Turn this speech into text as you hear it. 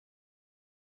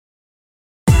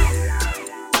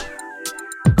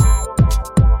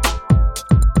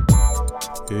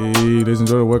Hey, ladies and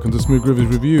gentlemen, welcome to Smooth Grooves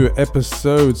Review,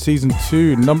 episode, season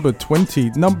 2, number 20.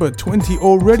 Number 20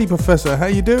 already, Professor. How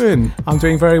you doing? I'm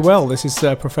doing very well. This is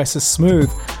Professor Smooth,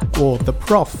 or the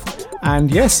Prof. And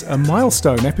yes, a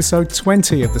milestone, episode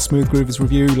 20 of the Smooth Groovers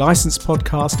Review licensed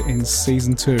podcast in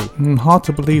season 2. Hard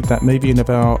to believe that maybe in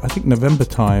about, I think November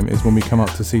time is when we come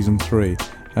up to season 3.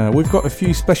 We've got a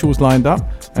few specials lined up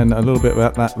and a little bit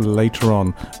about that later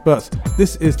on. But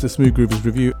this is the Smooth Groovers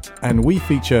Review and we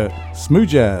feature smooth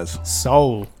jazz,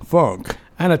 soul, funk,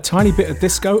 and a tiny bit of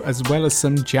disco as well as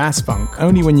some jazz funk.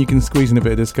 Only when you can squeeze in a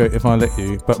bit of disco if I let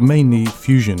you, but mainly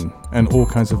fusion and all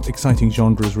kinds of exciting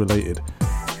genres related.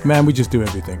 Man, we just do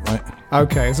everything, right?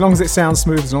 Okay, as long as it sounds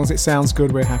smooth, as long as it sounds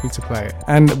good, we're happy to play it.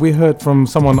 And we heard from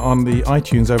someone on the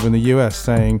iTunes over in the US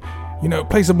saying, you know,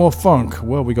 play some more funk.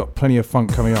 Well, we got plenty of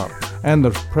funk coming up. And the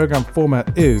program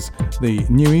format is the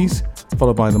newies,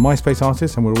 followed by the MySpace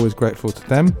artists, and we're always grateful to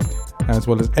them, as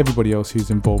well as everybody else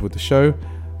who's involved with the show.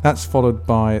 That's followed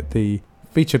by the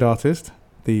featured artist,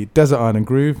 the Desert Island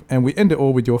Groove, and we end it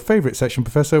all with your favourite section,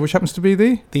 Professor, which happens to be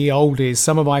the oldies.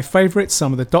 Some of my favourites,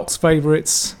 some of the Doc's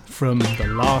favourites from the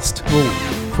last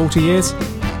 40 years.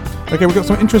 Okay, we've got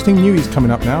some interesting newies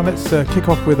coming up now. Let's kick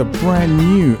off with a brand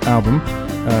new album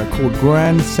called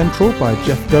Grand Central by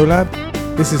Jeff Golab.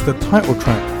 This is the title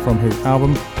track from his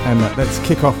album, and let's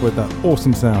kick off with that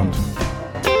awesome sound.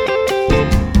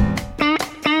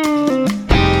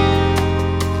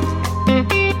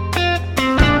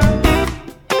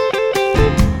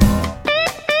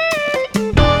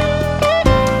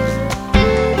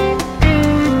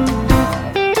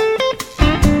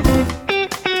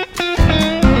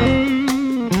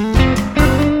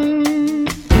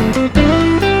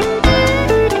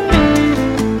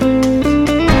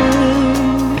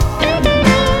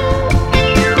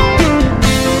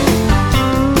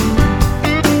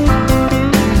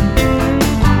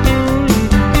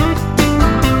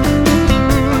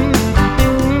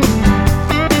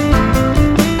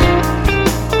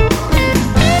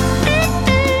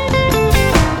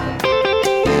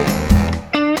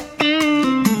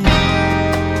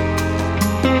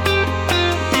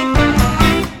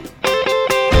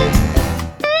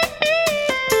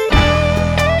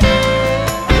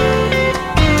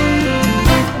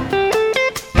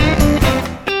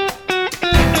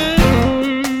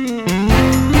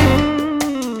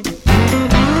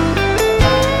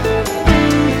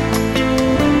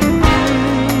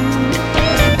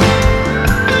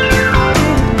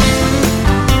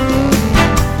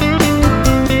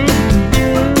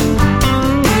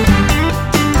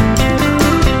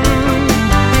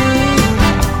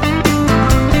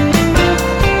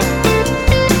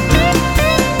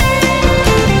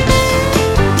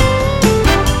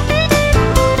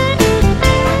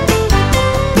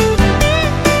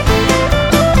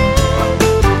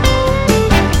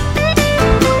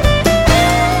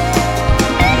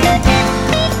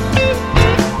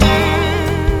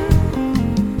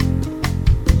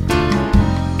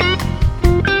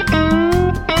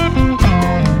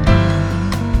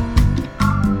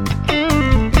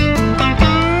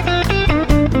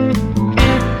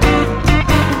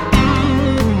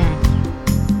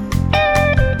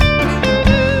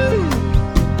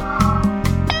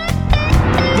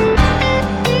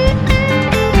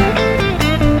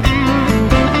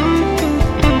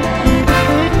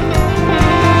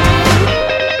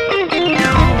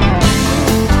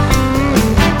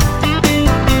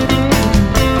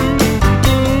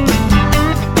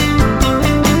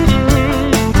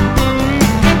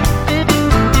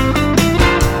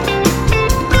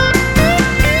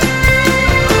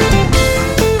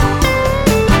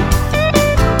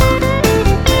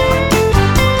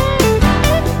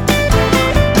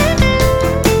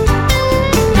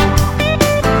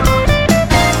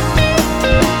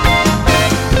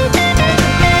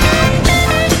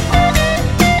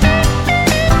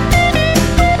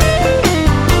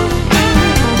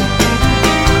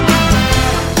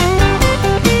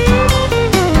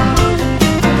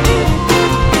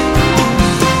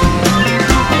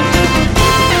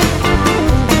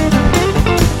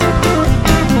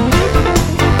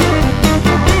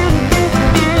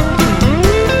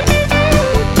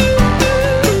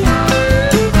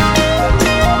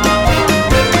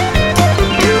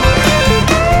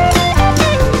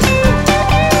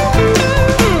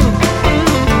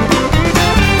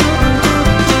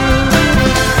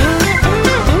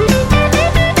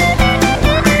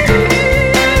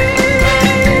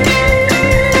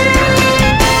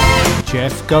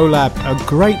 Golab, a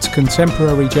great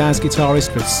contemporary jazz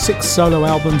guitarist with 6 solo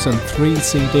albums and 3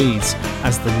 CDs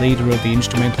as the leader of the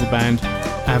instrumental band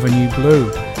Avenue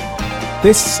Blue.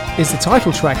 This is the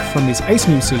title track from his ace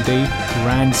new CD,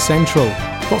 Grand Central.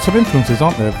 Lots of influences,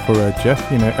 aren't there, for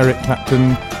Jeff? You know, Eric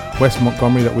Clapton, Wes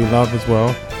Montgomery that we love as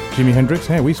well, Jimi Hendrix.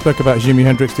 Hey, we spoke about Jimi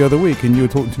Hendrix the other week, and you were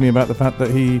talking to me about the fact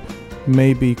that he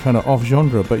may be kind of off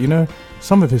genre, but you know,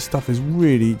 some of his stuff is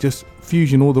really just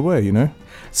fusion all the way, you know?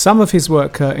 Some of his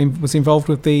work was involved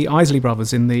with the Isley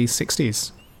Brothers in the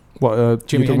 60s. What,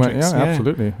 Jimi Hendrix? Yeah,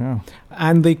 absolutely, yeah.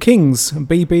 And the Kings,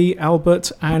 B.B.,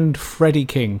 Albert and Freddie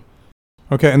King.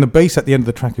 Okay, and the bass at the end of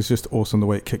the track is just awesome. The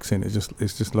way it kicks in, it's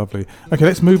just lovely. Okay,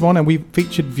 let's move on. And we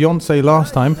featured Beyonce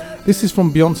last time. This is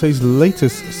from Beyonce's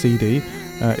latest CD.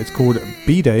 It's called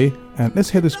B-Day, and let's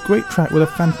hear this great track with a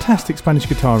fantastic Spanish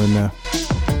guitar in there.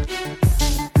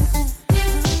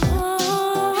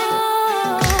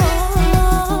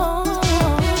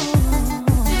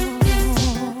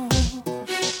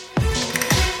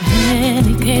 Ven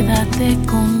y quédate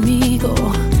conmigo,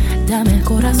 dame el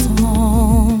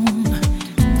corazón.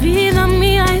 Vida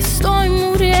mía, estoy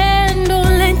muriendo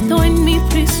lento en mi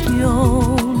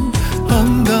prisión.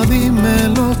 Anda, dime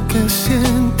lo que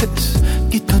sientes,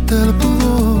 quítate el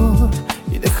pudor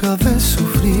y deja de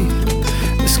sufrir.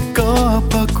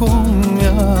 Escapa con mi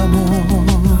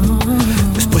amor.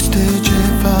 Después te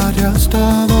llevaré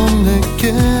hasta donde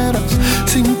quieras,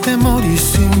 sin temor y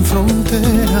sin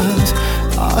fronteras,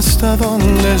 hasta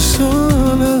donde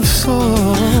sale el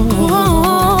sol.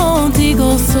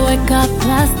 Contigo soy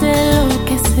capaz de lo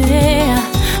que sea,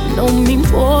 no me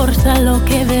importa lo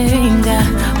que venga,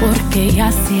 porque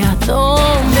ya sé a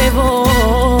dónde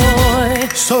voy.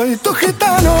 Soy tu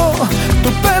gitano,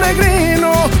 tu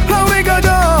peregrino, la única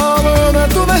llave de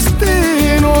tu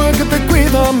destino, el que te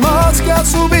cuida más que a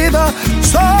su vida.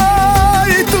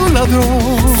 Soy tu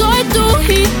ladrón. Soy tu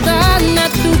gitana,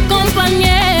 tu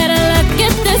compañera, la que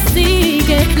te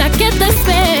sigue, la que te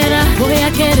espera. Voy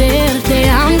a quererte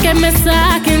aunque me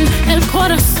saquen el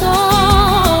corazón.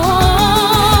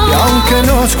 Y aunque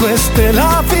nos cueste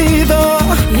la vida,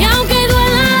 y aunque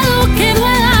duela lo que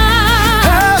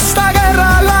duela, esta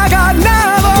guerra la ha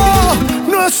ganado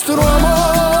nuestro amor.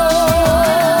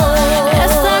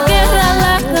 esta guerra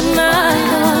la ha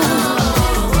ganado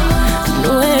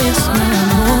nuestro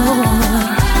amor.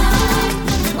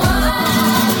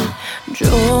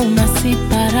 Yo nací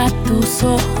para tus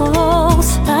ojos,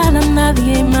 para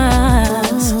nadie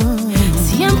más.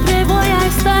 Siempre voy a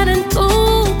estar en tu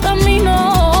camino.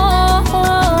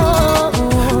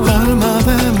 Alma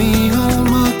de mi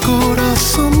alma,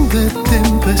 corazón de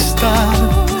tempestad,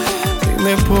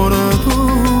 dime por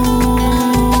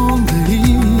dónde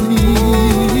ir.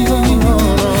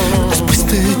 Después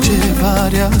te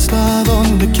llevaré hasta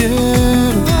donde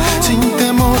quiero, sin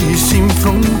temor y sin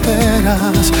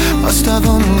fronteras, hasta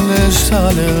donde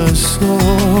sale el sol.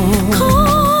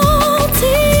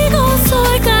 Contigo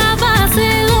soy capaz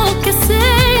de lo que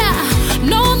sea,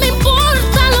 no me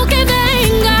importa lo que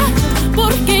venga,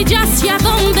 porque ya sé a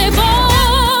dónde voy.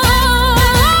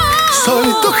 Soy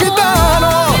tu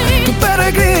gitano, tu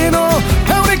peregrino,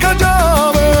 la única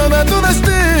llave de tu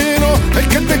destino, el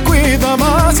que te cuida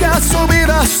más que a su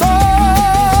vida.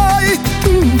 Soy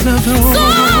tu ladrón.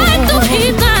 Soy tu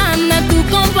gitana, tu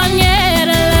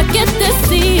compañera, la que te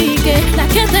sigue, la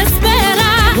que te espera.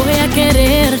 Voy a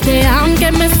quererte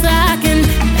aunque me saquen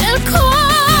el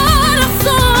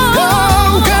corazón.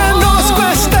 Aunque nos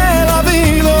cueste la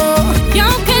vida, y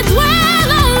aunque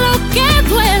duela lo que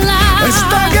duela,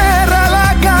 esta guerra la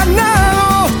ha ganado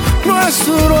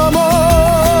nuestro amor.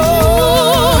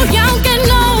 y aunque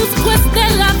nos cueste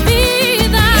la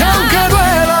vida, Y aunque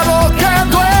duela lo que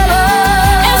duela,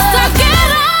 esta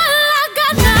guerra la ha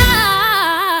ganado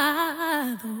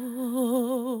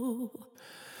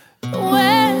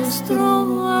nuestro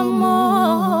amor.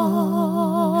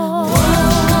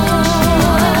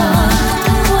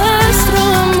 Nuestro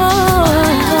amor.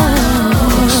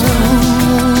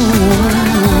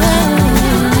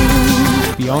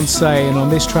 Beyonce, and on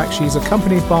this track she's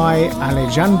accompanied by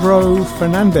Alejandro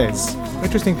Fernandez.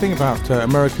 Interesting thing about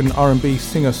American R&B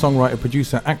singer, songwriter,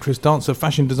 producer, actress, dancer,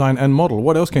 fashion design and model.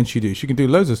 What else can she do? She can do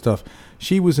loads of stuff.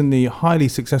 She was in the highly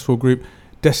successful group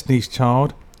Destiny's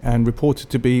Child and reported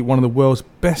to be one of the world's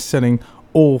best-selling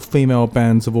all-female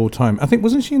bands of all time. I think,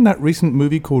 wasn't she in that recent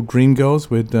movie called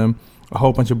Dreamgirls with a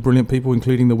whole bunch of brilliant people,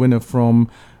 including the winner from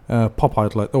Pop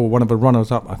Idol, or one of the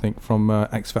runners-up, I think, from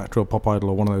X Factor or Pop Idol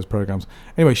or one of those programs.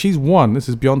 Anyway, she's won, this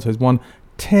is Beyonce's won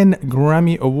 10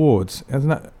 Grammy Awards. Isn't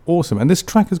that awesome? And this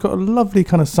track has got a lovely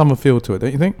kind of summer feel to it,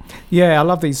 don't you think? Yeah, I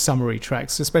love these summery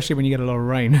tracks, especially when you get a lot of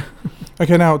rain.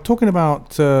 Okay, now, talking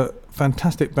about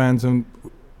fantastic bands, and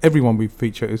everyone we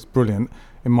feature is brilliant,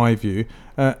 in my view.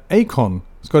 Akon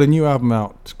has got a new album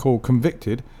out called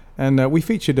Convicted, And we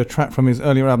featured a track from his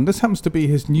earlier album. This happens to be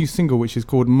his new single, which is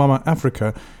called Mama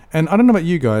Africa. And I don't know about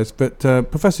you guys, but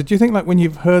Professor, do you think like when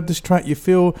you've heard this track, you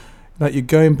feel like you're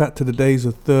going back to the days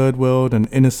of Third World and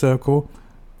Inner Circle?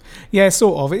 Yeah,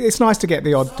 sort of. It's nice to get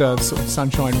the odd sort of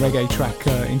sunshine reggae track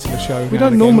into the show. We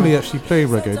don't normally actually play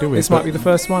reggae, do we? This might be the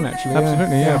first one, actually.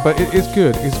 Absolutely, yeah. But it is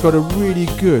good. It's got a really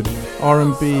good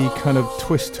R&B kind of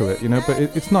twist to it, you know. But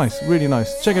it's nice, really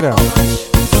nice. Check it out.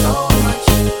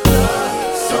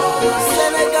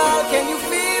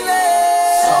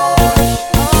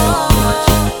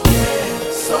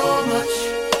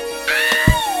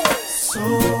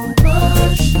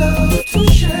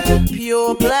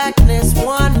 Pure blackness,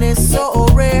 oneness, so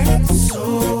rare.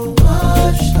 So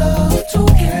much love to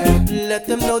give. Let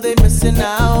them know they missing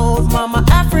out. Mama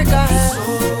Africa has so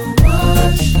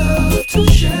much love to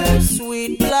share.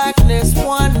 Sweet blackness,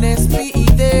 oneness, be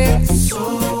there.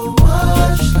 So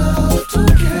much love to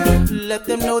give. Let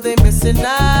them know they missing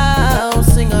out.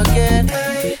 Sing again.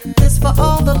 This for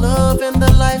all the love and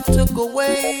the life took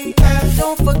away.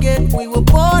 Don't forget we were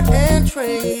bought and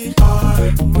traded,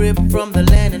 ripped from the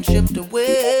land and shipped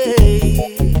away.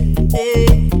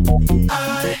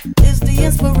 I is the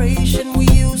inspiration we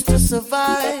use to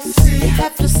survive. You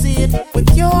have to see it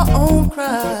with your own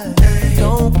cry.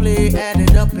 Don't play, add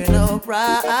it up in a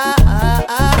ride.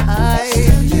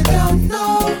 Still you don't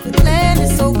know. The land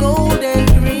is so gold and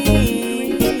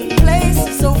green. The place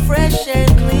is so fresh and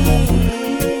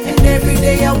clean. And every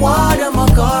day I water my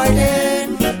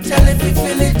garden. Tell if you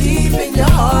feel it deep in your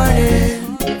heart.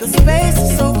 The space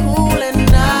is so cool and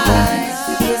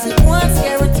nice. Visit once,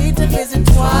 guaranteed to visit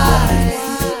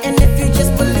twice. And if you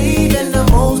just believe in the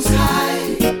Most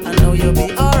High, I know you'll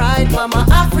be alright. Mama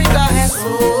Africa has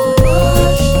so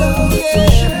much love,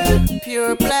 yeah.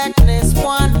 Pure blackness,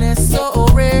 oneness, so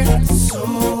rare. So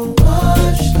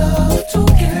much love to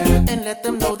give. And let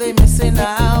them know they missing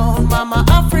out. Mama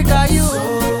Africa, you so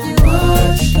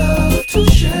much love to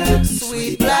share.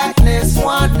 Sweet blackness,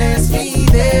 oneness, be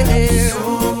there.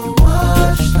 So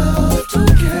much love to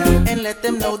give. And let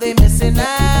them know they missing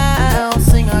out.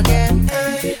 Sing again.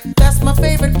 That's my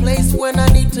favorite place when I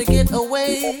need to get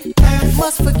away.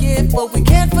 Must forgive, but we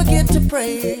can't forget to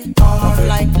pray. Our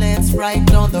flight lands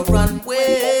right on the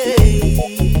runway.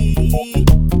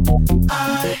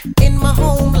 In my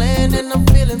homeland and I'm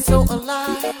feeling so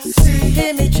alive.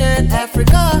 Hear me chant,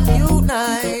 Africa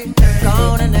unite.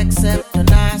 Gone and accept the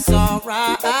nice,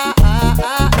 alright.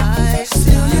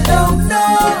 Still you don't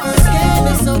know, her skin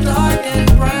is so dark and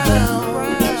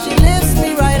brown. She lifts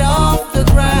me right off the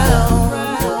ground.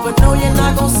 But no, you're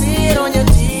not gonna see it on your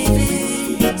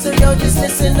TV. So yo, just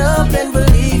listen up and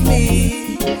believe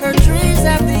me. Her trees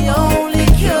have the only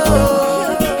cure.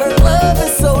 Her love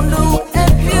is so new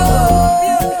and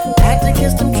pure. Act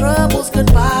against them troubles,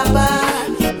 goodbye, bye.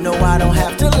 No, I don't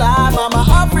have to lie, Mama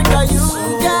Africa, you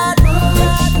got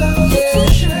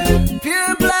yeah.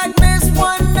 Pure blackness,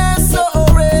 oneness, so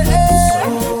rare.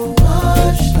 So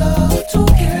much love to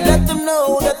give. Let them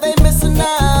know that they missing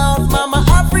out, Mama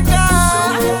Africa.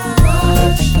 So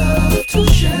much love to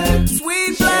share.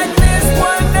 Sweet blackness,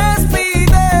 oneness, be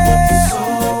there. So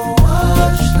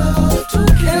much love to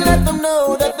give. And let them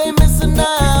know that they missing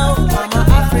out, Mama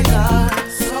Africa.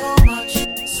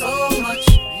 So much,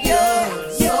 yeah,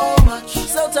 so much.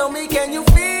 So tell me, can you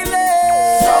feel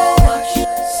it? So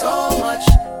much,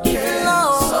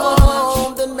 yeah, so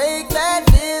much. Then make that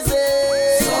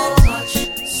visit.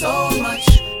 So much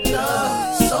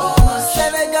love, so much.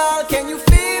 Senegal, can you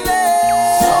feel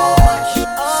it? So much,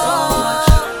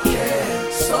 yeah,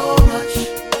 so much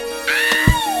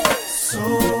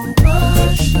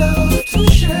love to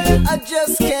share. I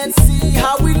just can't see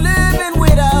how we living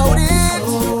without it.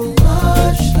 So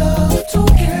much love to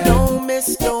give. Don't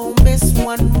miss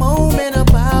one moment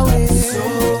about it. So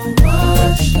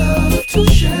much love to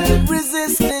share.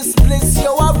 Resist this bliss,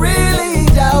 yo, I really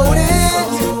doubt it.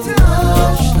 So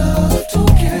much love to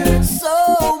give. So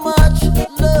much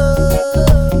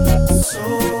love. So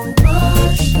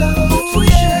much love to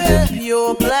share.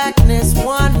 Pure blackness,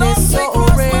 oneness, so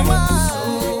rare.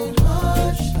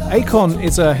 Akon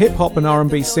is a hip-hop and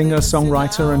R&B singer,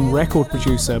 songwriter and record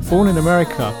producer, born in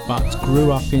America but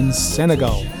grew up in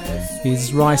Senegal.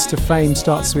 His rise to fame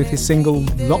starts with his single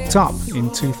Locked Up in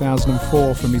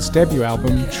 2004 from his debut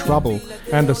album Trouble.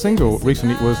 And the single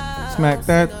recently was Smack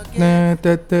That, nah,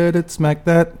 that, smack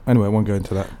that. Anyway, I won't go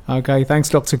into that. Okay, thanks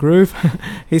Dr. Groove.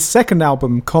 His second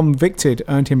album, Convicted,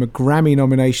 earned him a Grammy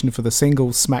nomination for the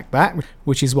single Smack That,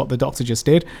 which is what the Doctor just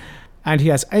did. And he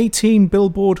has 18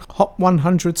 Billboard Hot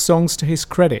 100 songs to his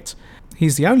credit.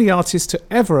 He's the only artist to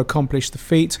ever accomplish the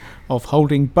feat of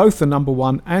holding both the number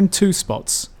 1 and 2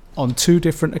 spots on 2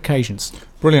 different occasions.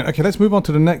 Brilliant. Okay, let's move on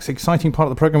to the next exciting part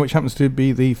of the program, which happens to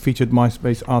be the featured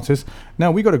MySpace artist.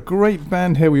 Now, we got a great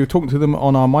band here. We were talking to them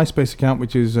on our MySpace account,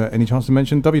 which is, any chance to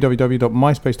mention,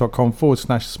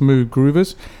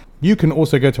 www.myspace.com/smoothgroovers. You can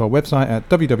also go to our website at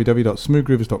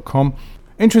www.smoothgroovers.com.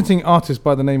 Interesting artist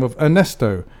by the name of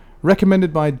Ernesto,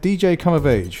 recommended by DJ Come of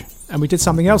Age. And we did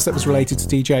something else that was related to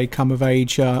DJ Come of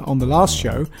Age on the last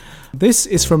show. This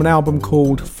is from an album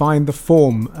called Find the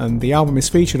Form, and the album is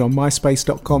featured on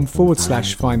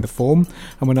myspace.com/Find the Form.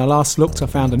 And when I last looked, I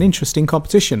found an interesting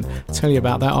competition. I'll tell you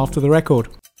about that after the record.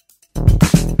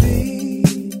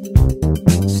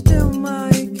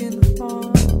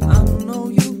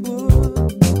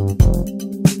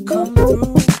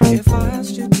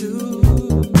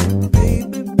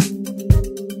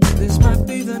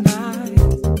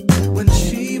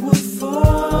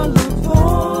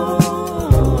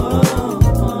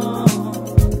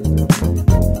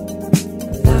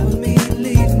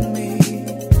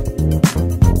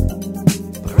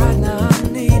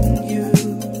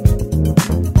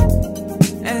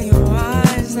 And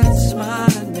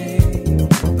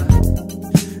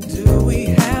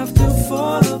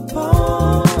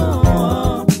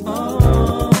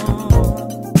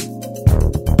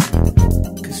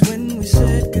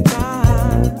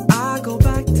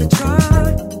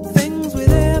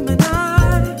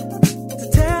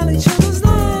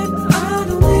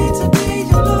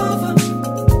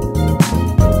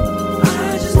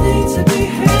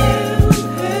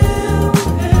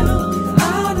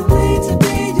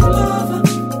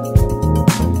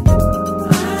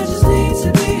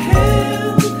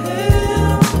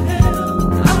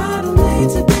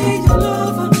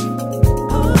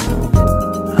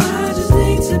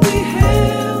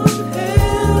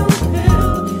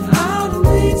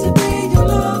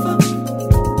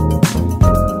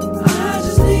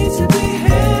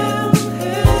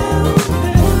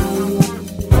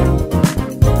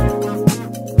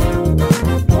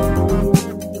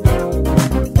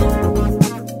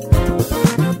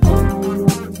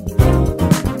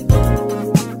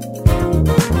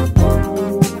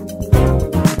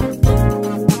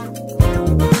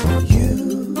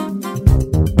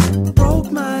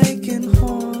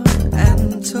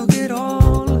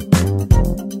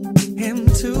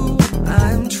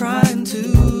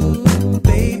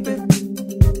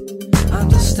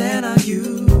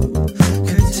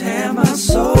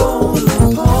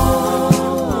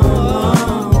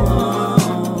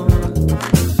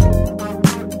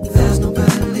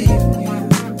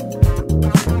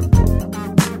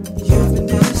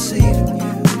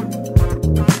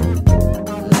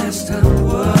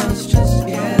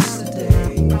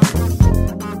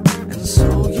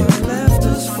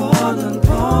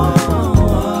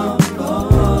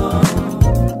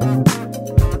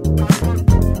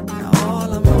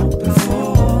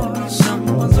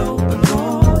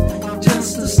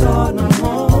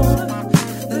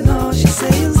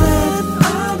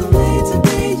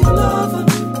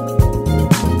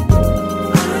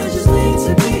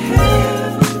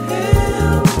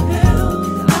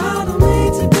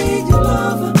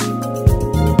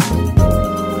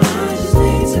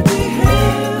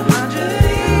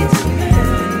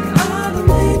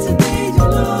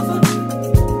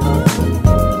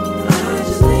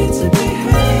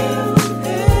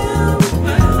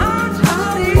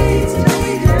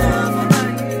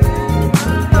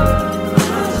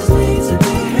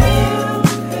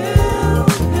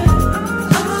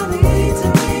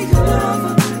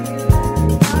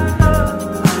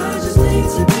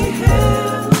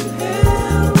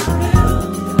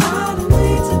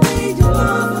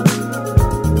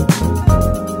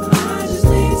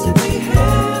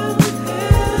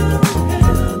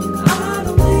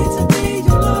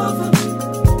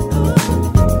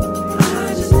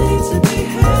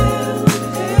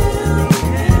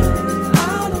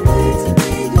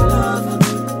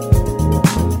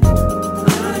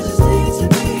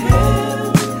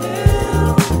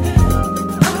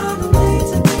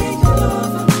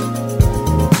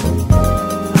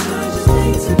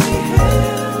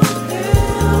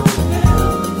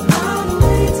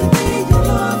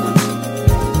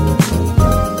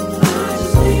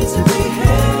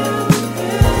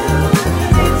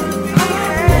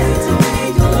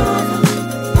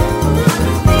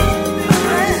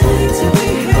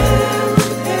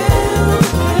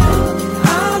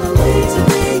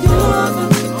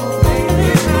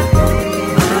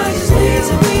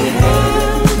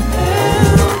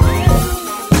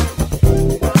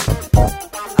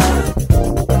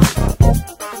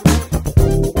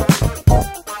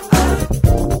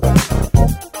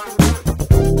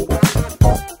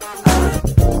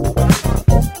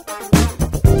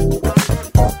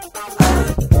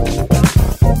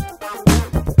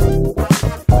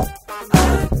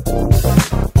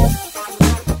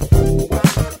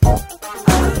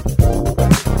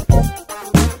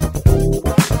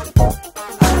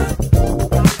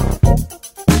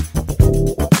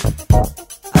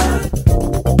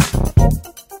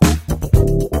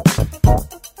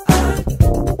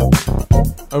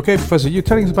Okay, Professor, you're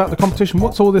telling us about the competition.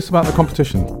 What's all this about the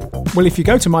competition? Well, if you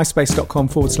go to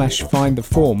myspace.com/find the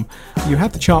form, you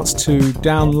have the chance to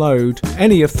download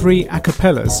any of 3 a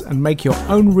cappellas and make your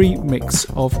own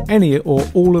remix of any or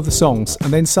all of the songs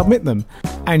and then submit them.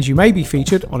 And you may be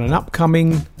featured on an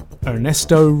upcoming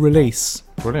Ernesto release.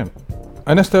 Brilliant.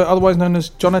 Ernesto, otherwise known as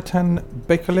Jonathan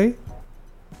Bakerley.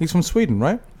 He's from Sweden,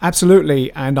 right?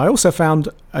 Absolutely. And I also found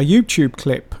a YouTube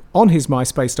clip on his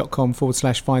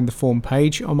myspace.com/find the form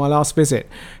page on my last visit.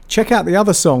 Check out the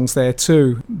other songs there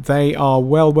too. They are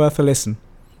well worth a listen.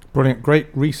 Brilliant. Great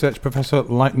research, Professor,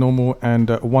 like normal,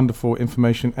 and wonderful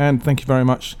information. And thank you very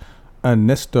much,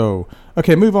 Ernesto.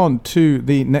 Okay, move on to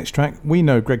the next track. We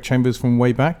know Greg Chambers from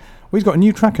way back. Well, he's got a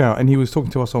new track out, and he was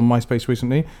talking to us on MySpace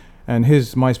recently. And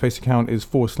his MySpace account is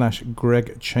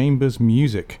 /Greg Chambers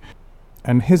Music.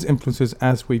 And his influences,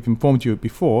 as we've informed you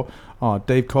before, are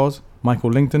Dave Koz, Michael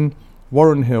Lington,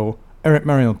 Warren Hill, Eric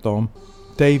Marienthal,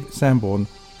 Dave Sanborn,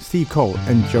 Steve Cole,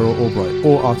 and Gerald Albright,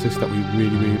 all artists that we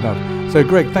really, really love. So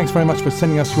Greg, thanks very much for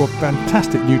sending us your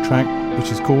fantastic new track,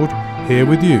 which is called Here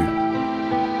With You.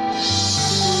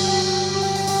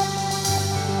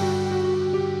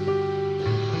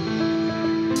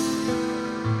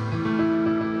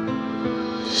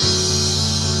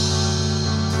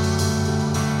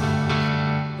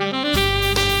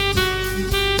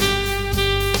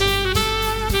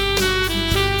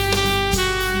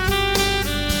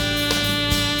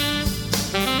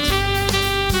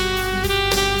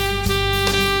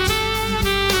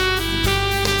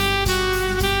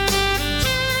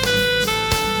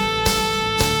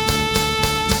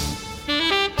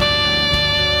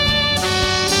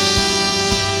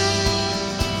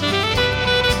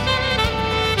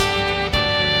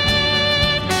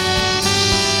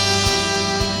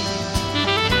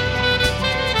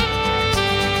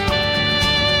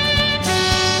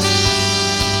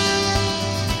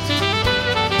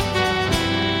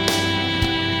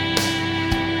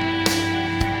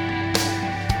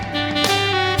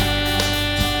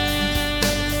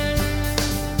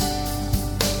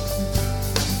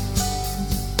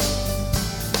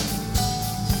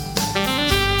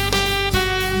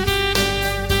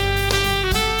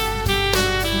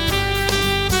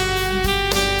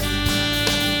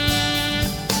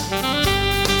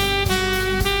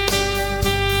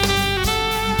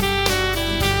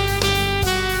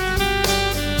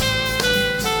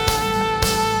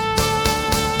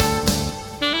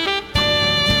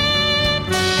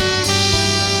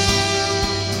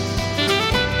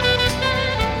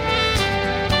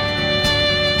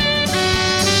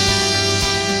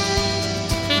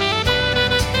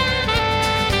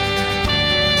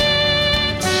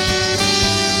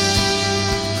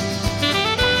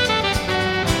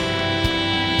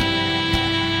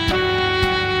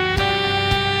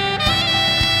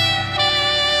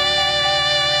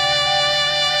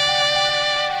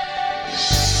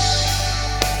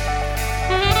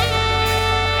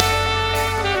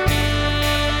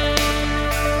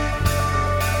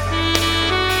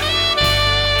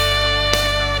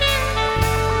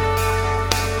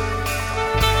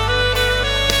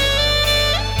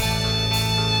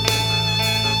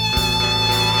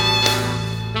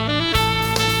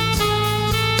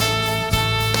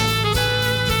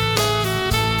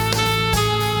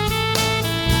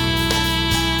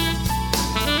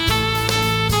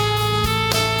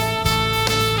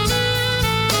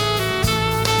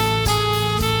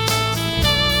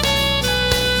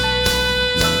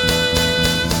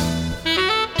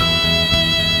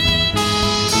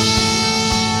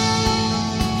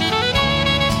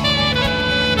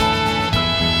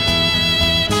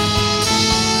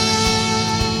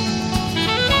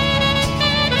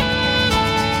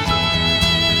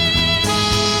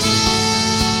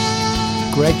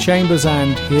 Greg Chambers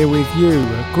and Here With You.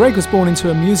 Greg was born into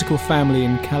a musical family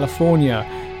in California.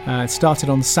 Started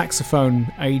on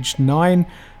saxophone aged 9.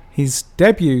 His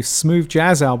debut smooth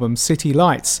jazz album, City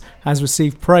Lights, has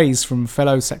received praise from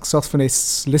fellow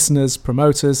saxophonists, listeners,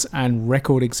 promoters and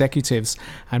record executives,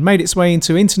 and made its way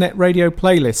into internet radio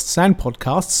playlists and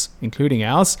podcasts, including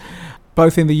ours,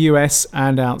 both in the US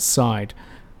and outside.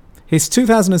 His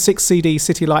 2006 CD,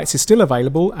 City Lights, is still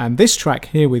available, and this track,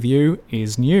 Here With You,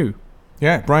 is new.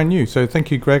 Yeah, brand new. So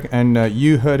thank you, Greg. And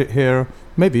you heard it here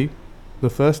maybe the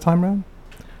first time round?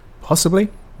 Possibly.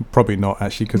 Probably not,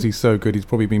 actually, because he's so good. He's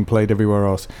probably been played everywhere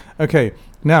else. Okay,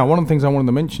 now, one of the things I wanted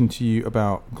to mention to you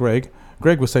about Greg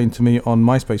was saying to me on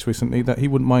MySpace recently that he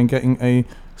wouldn't mind getting a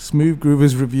Smooth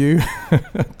Groovers Review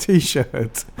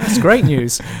t-shirt. That's great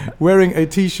news. Wearing a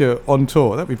t-shirt on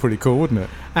tour. That'd be pretty cool, wouldn't it?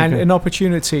 And an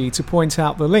opportunity to point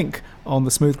out the link on the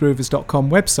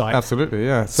smoothgroovers.com website. Absolutely,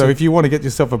 yeah. So if you want to get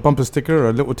yourself a bumper sticker or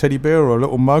a little teddy bear or a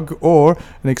little mug or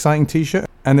an exciting t-shirt,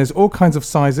 and there's all kinds of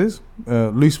sizes,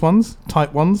 loose ones,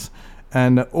 tight ones,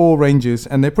 and all ranges,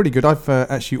 and they're pretty good. I've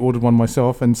actually ordered one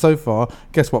myself, and so far,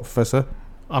 guess what, Professor?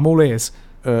 I'm all ears.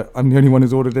 I'm the only one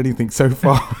who's ordered anything so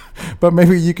far, but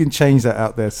maybe you can change that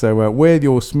out there. So wear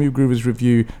your Smooth Groovers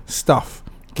Review stuff,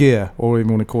 gear, or whatever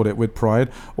you want to call it, with pride,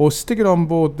 or stick it on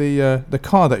board the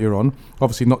car that you're on,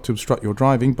 obviously not to obstruct your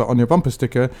driving, but on your bumper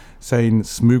sticker saying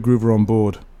Smooth Groover on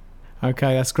board.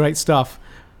 Okay, that's great stuff.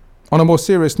 On a more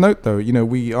serious note, though, you know,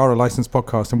 we are a licensed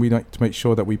podcast and we like to make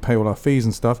sure that we pay all our fees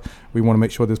and stuff. We want to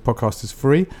make sure this podcast is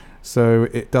free. So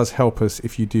it does help us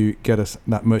if you do get us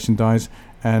that merchandise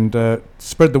and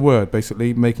spread the word,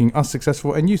 basically, making us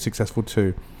successful and you successful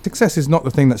too. Success is not the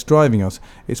thing that's driving us.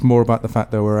 It's more about the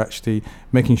fact that we're actually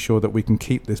making sure that we can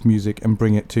keep this music and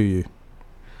bring it to you.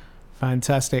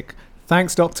 Fantastic.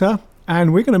 Thanks, Doctor.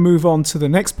 And we're going to move on to the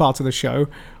next part of the show,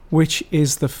 which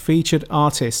is the featured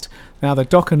artist. Now, the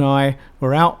Doc and I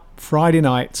were out Friday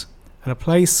night at a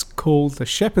place called the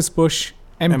Shepherd's Bush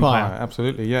Empire.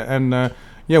 Absolutely, yeah. And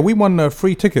we won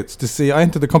free tickets to see. I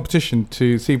entered the competition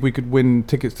to see if we could win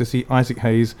tickets to see Isaac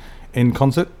Hayes in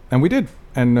concert, and we did.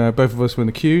 And both of us were in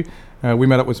the queue. We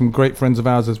met up with some great friends of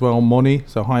ours as well, Moni.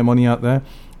 So hi, Moni, out there.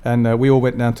 And we all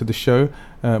went down to the show.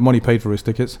 Moni paid for his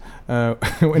tickets.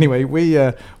 Anyway, we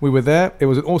were there. It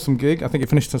was an awesome gig. I think it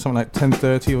finished at something like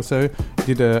 10:30 or so.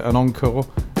 Did an encore,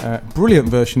 brilliant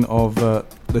version of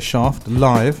The Shaft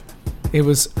live. It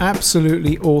was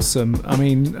absolutely awesome. I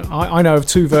mean, I know of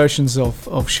two versions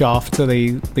of Shaft,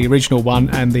 the original one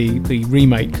and the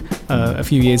remake a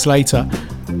few years later.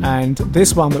 And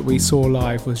this one that we saw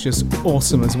live was just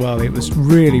awesome as well. It was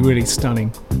really, really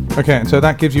stunning. Okay, so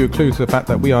that gives you a clue to the fact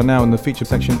that we are now in the featured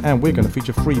section and we're going to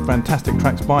feature 3 fantastic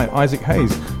tracks by Isaac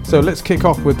Hayes. So let's kick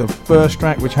off with the first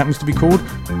track, which happens to be called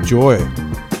Joy.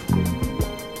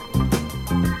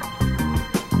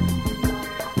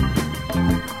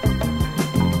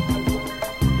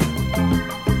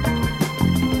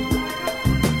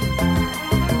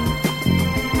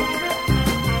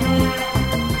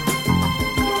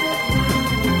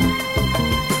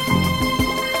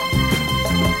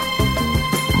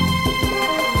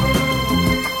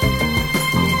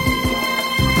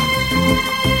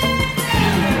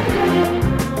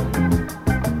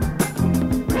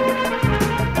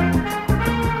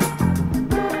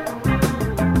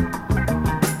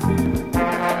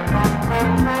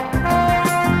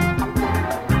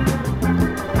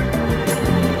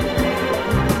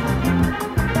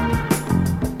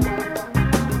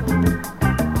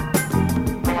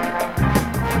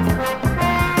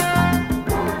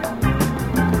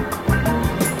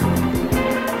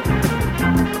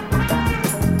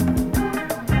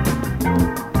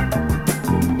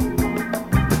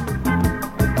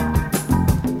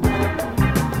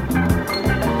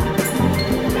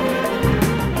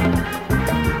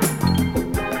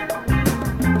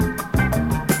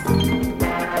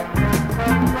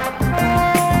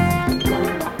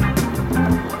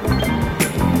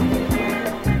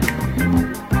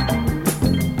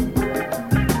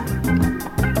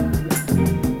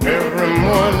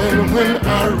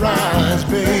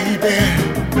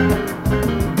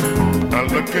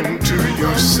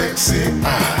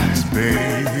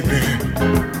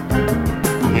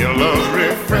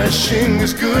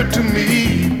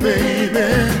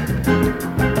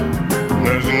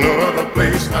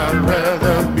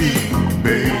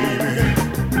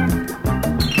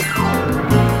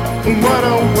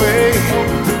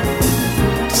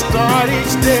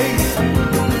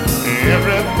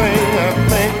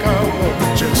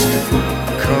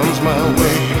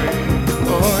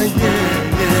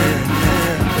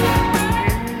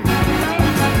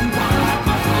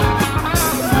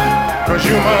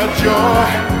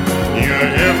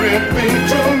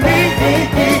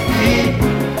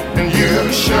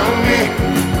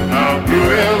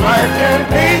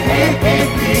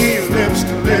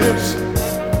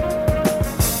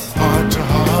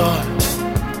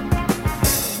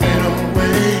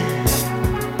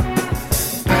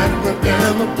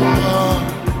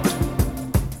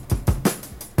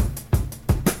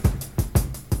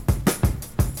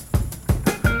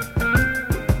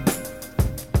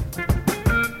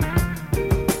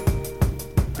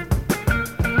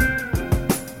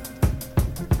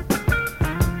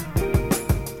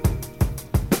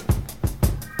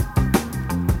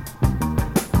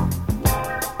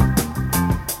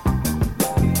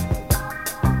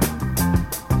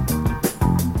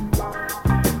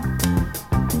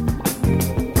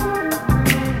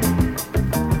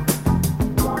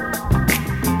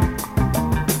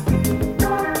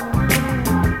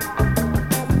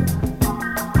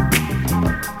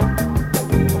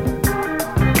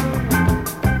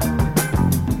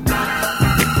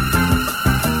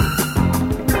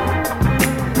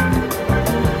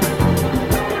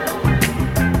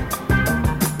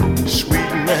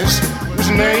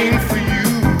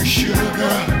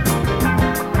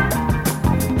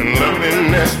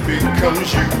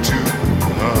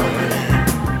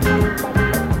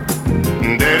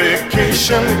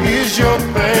 Tradition is your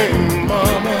thing,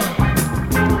 mama.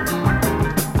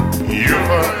 You're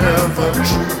forever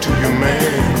true to your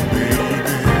man,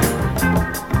 baby.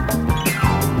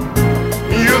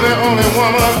 You're the only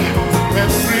woman that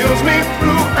thrills me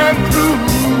through and through.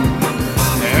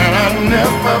 And I'll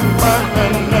never find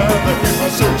another if I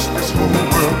search this whole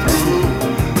world through.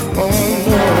 Oh,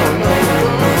 no, no,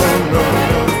 no, no,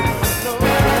 no.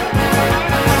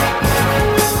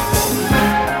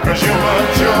 'Cause you're my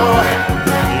joy,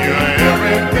 you're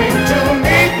everything to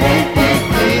me.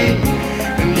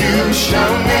 And you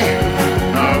show me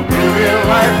how groovy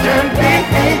life can be.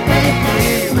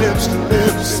 Lips to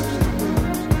lips,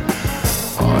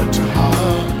 heart to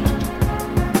heart,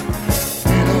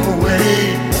 in a way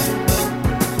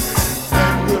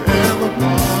that will ever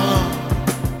part.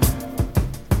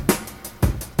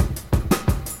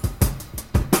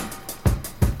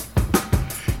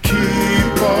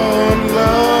 Keep on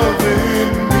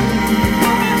loving me,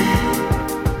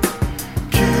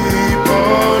 keep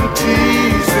on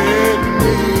teasing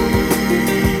me,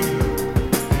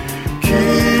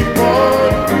 keep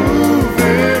on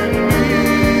proving me.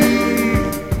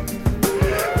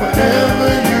 Whatever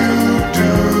you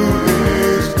do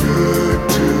is good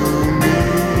to me.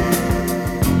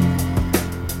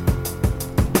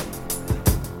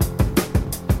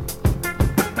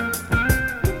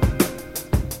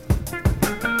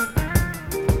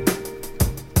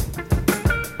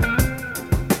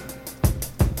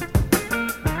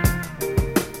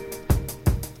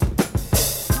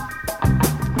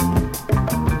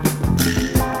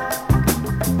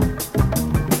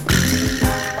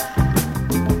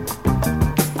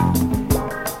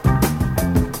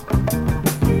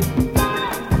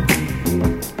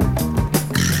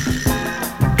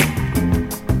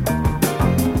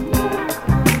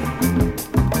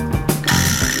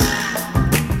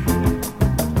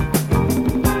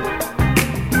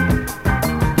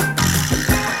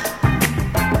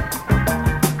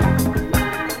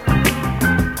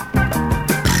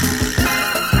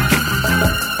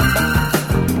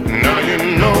 Now you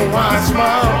know why I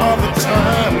smile all the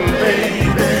time,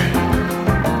 baby.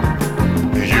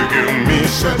 You give me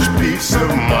such peace of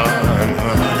mind,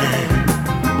 honey.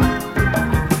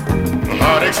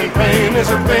 Heartaches and pain is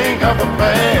a thing of the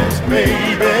past,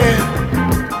 baby.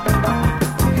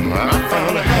 I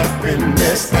found a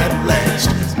happiness that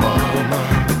lasts, mama.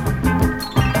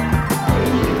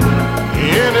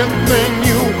 Anything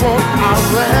you want, I'll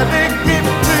gladly give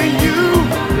to you.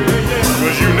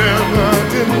 'Cause you never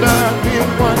deny me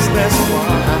once, that's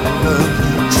why I love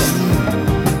you too.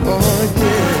 Oh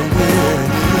yeah, yeah,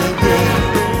 yeah, yeah.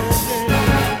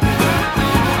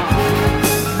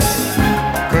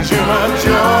 'Cause you're my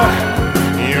joy,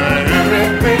 you're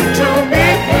everything to me.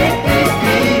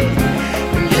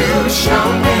 And you show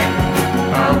me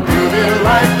how beauty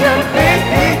life can be.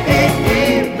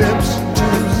 Lips to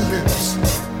lips,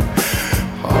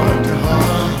 heart to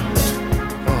heart.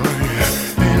 Oh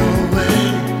yeah, ain't no way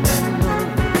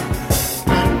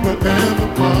that will ever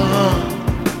part.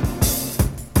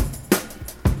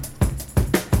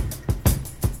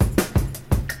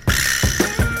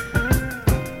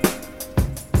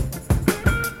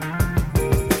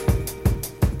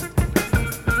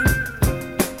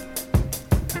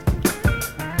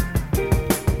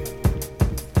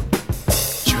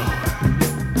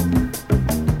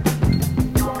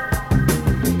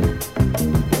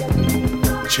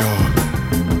 Joy.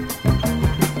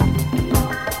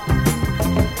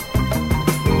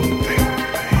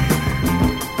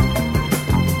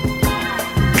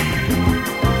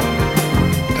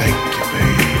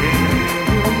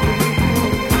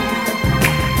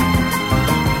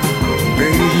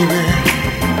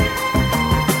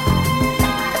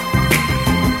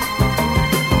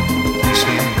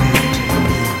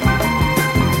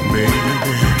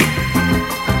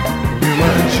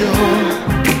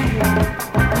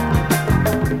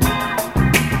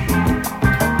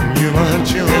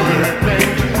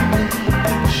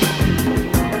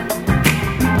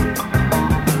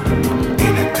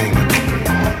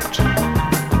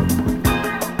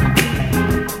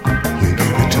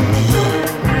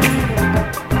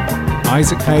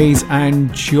 Isaac Hayes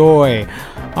and Joy.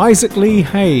 Isaac Lee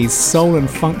Hayes, soul and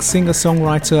funk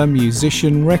singer-songwriter,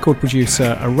 musician, record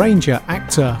producer, arranger,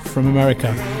 actor from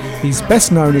America. He's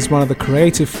best known as one of the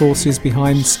creative forces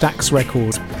behind Stax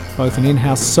Records, both an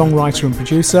in-house songwriter and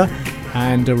producer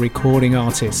and a recording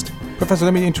artist. Professor,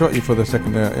 let me interrupt you for a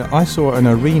second there. I saw an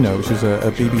Arena, which is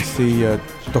a BBC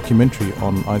documentary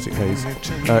on Isaac Hayes.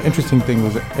 Interesting thing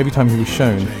was that every time he was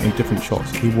shown in different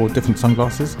shots, he wore different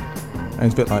sunglasses.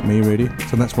 and it's a bit like me, really.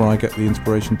 So that's where I get the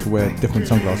inspiration to wear different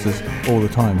sunglasses all the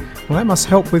time. Well, that must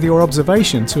help with your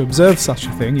observation to observe such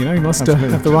a thing. You know, you must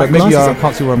have the right but maybe glasses. I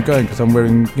can't see where I'm going because I'm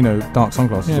wearing, dark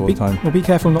sunglasses all the time. Well, be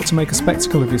careful not to make a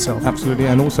spectacle of yourself. Absolutely,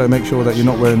 and also make sure that you're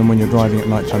not wearing them when you're driving at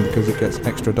night time because it gets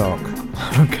extra dark.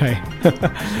 Okay.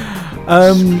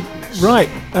 Right,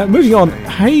 moving on.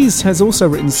 Hayes has also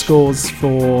written scores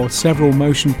for several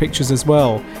motion pictures as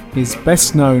well. His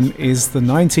best known is the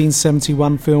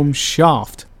 1971 film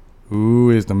Shaft. Who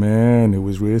is the man who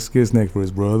was risk his neck for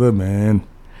his brother, man?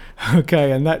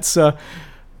 Okay, and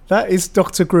that is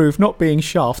Dr. Groove not being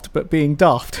shaft but being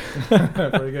daft.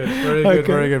 Very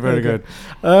good, very good.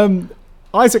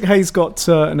 Isaac Hayes got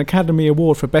an Academy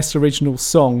Award for Best Original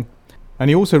Song. And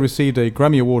he also received a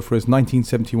Grammy Award for his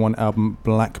 1971 album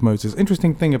Black Moses.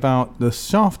 Interesting thing about the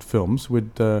Shaft films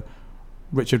with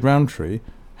Richard Roundtree,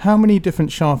 how many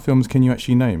different Shaft films can you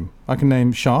actually name? I can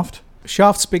name Shaft.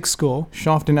 Shaft's big score.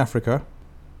 Shaft in Africa.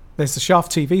 There's the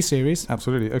Shaft TV series.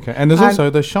 Absolutely, okay. And there's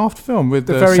also the Shaft film with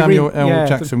Samuel L.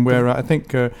 Jackson, where I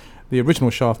think the original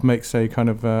Shaft makes a kind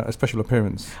of a special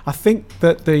appearance. I think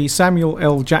that the Samuel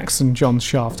L. Jackson John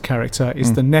Shaft character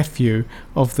is the nephew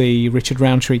of the Richard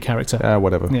Roundtree character.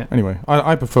 Whatever. Yeah. Anyway,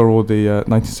 I prefer all the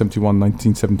 1971,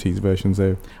 1970s versions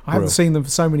there. I haven't seen them for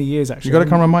so many years, actually. You've got to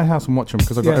come around my house and watch them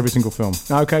because I've got every single film.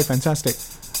 Okay, fantastic.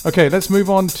 Okay, let's move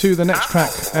on to the next track,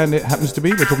 and it happens to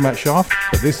be, we're talking about Shaft,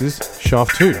 but this is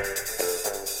Shaft 2.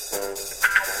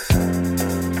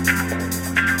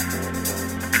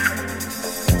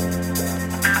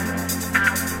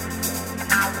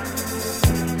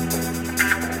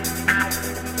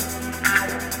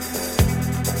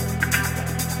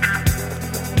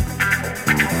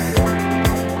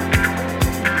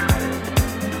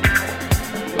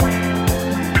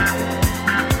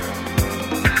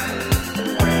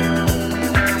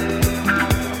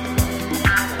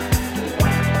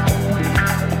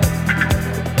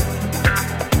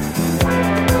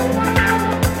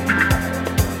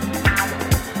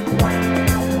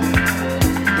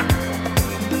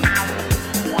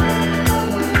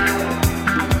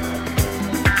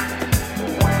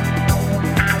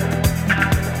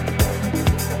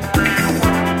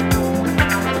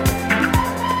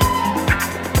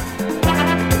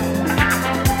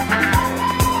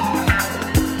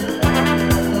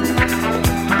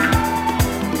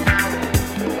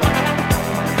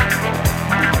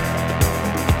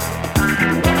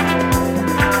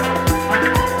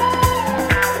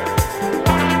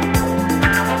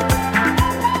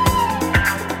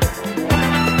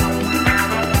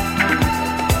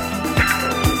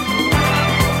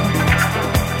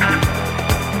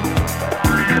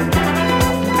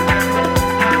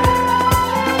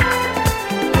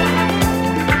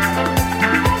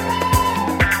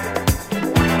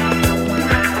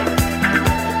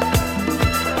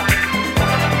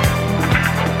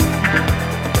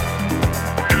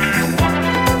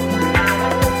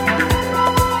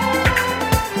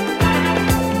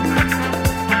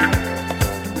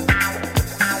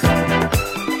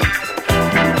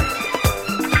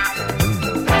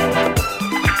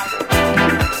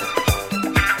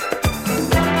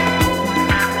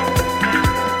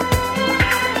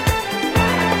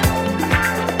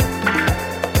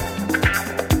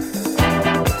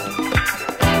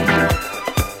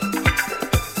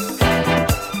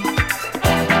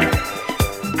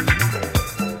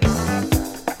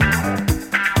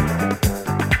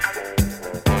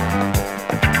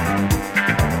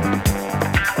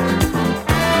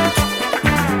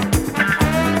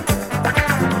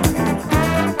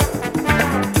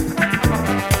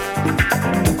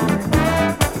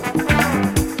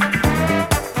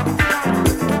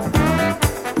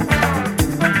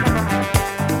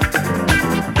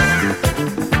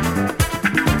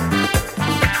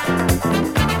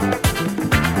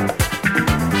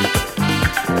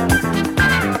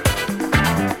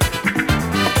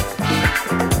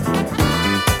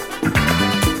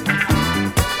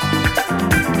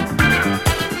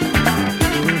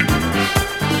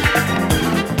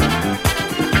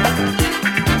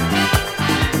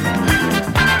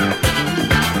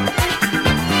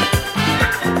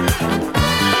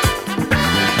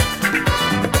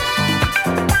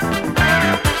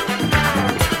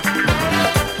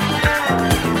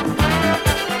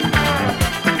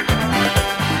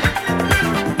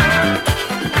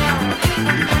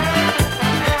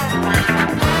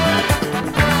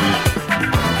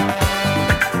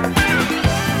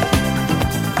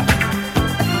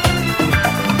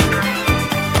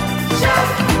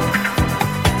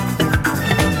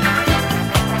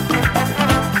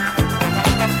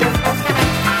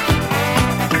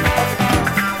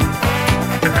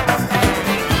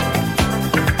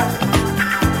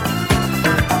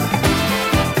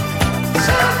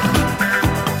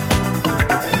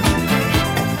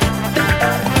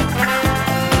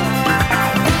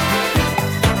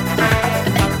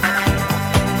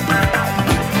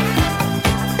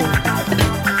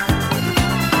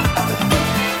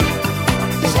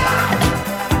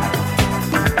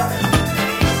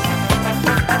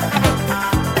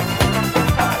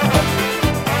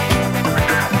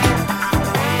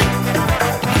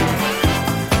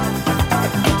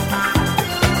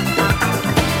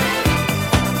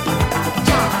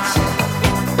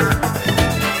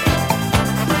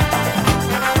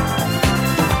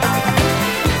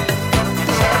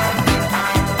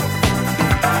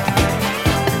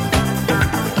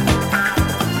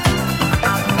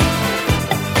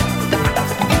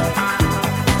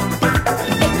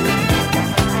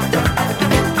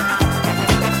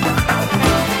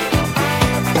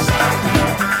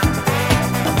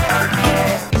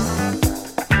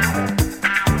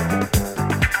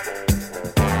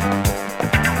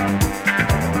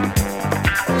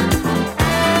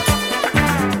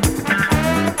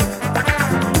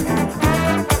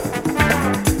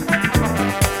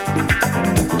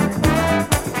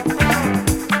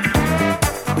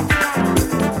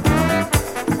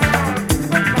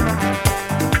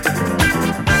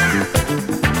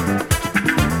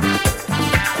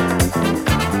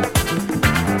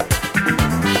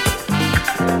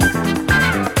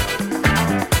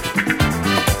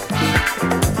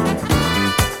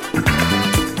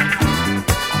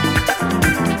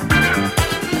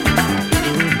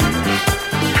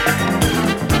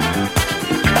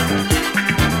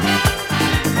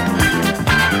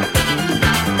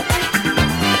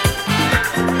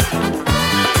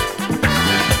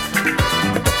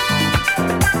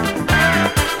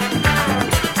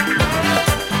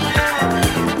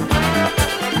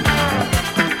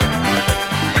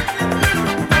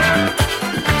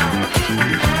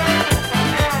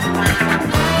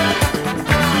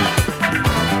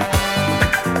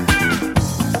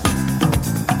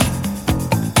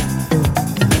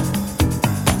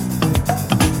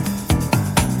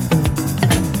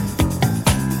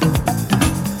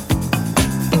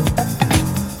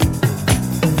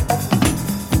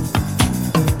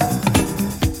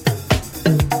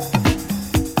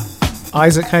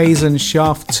 Isaac Hayes and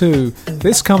Shaft 2.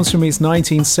 This comes from his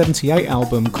 1978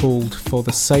 album called For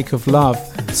the Sake of Love,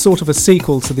 sort of a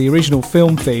sequel to the original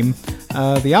film theme.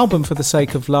 The album For the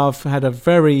Sake of Love had a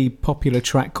very popular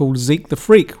track called Zeke the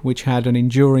Freak, which had an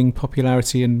enduring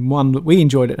popularity and one that we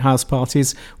enjoyed at house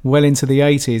parties well into the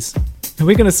 80s.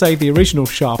 We're going to save the original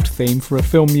Shaft theme for a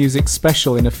film music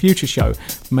special in a future show,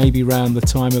 maybe around the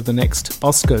time of the next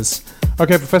Oscars.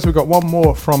 Okay, Professor, we've got one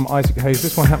more from Isaac Hayes.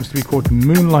 This one happens to be called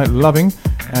Moonlight Loving,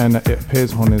 and it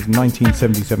appears on his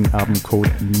 1977 album called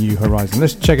New Horizon.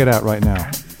 Let's check it out right now.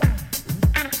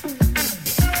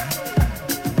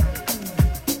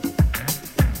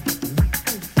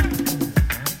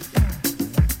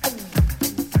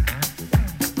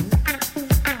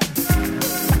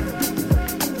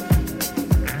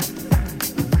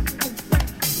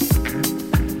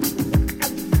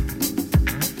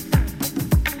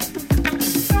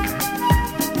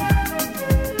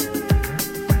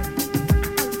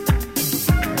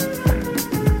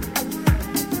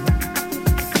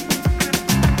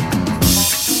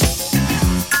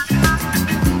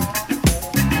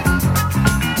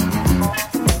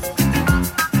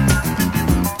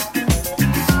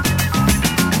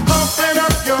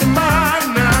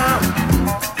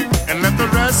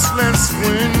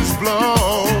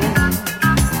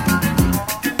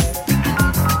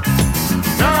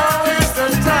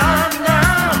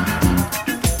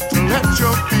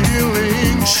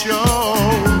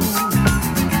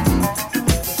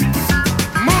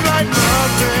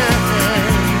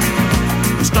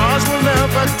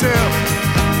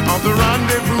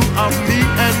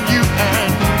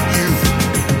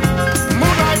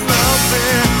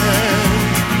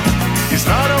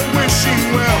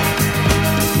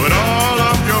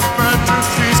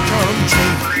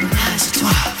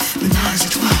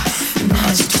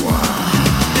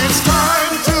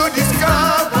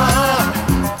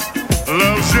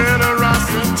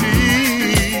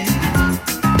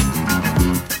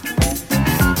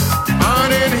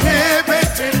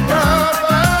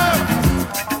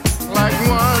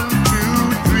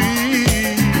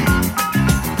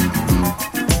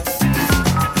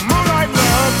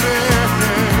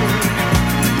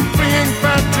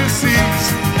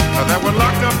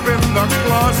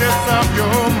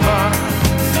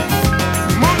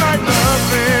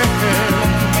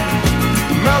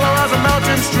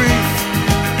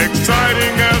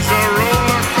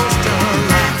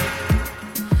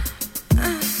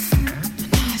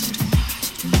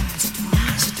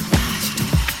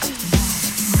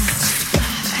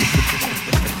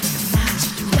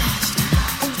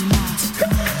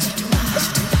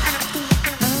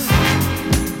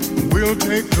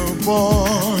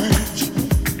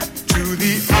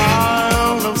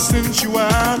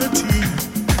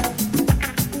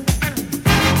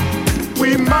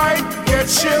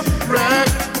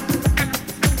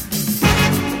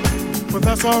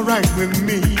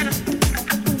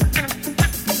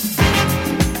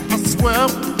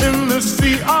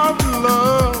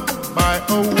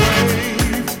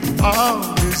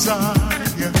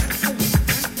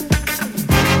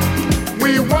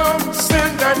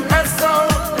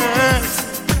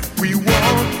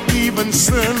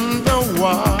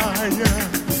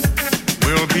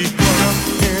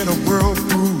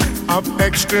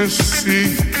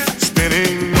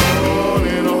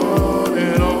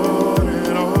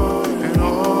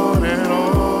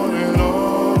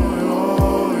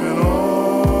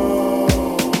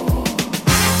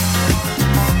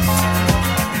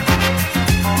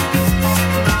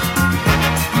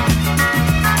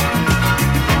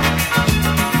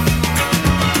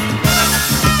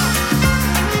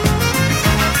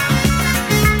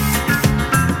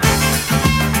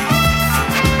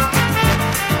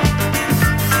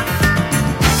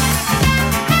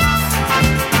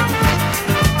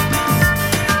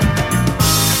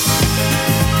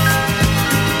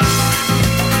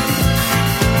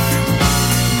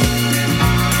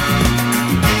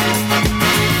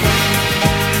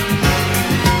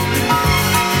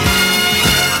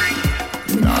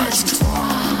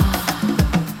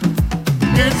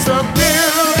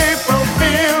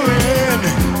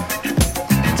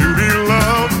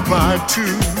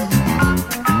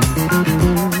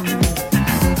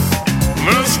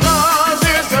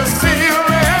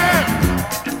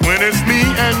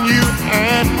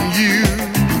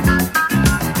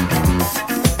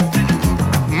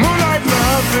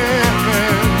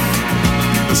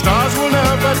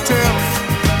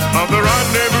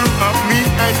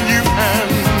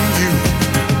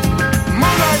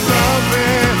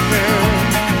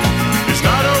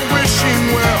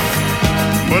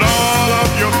 But all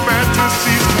of your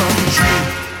fantasies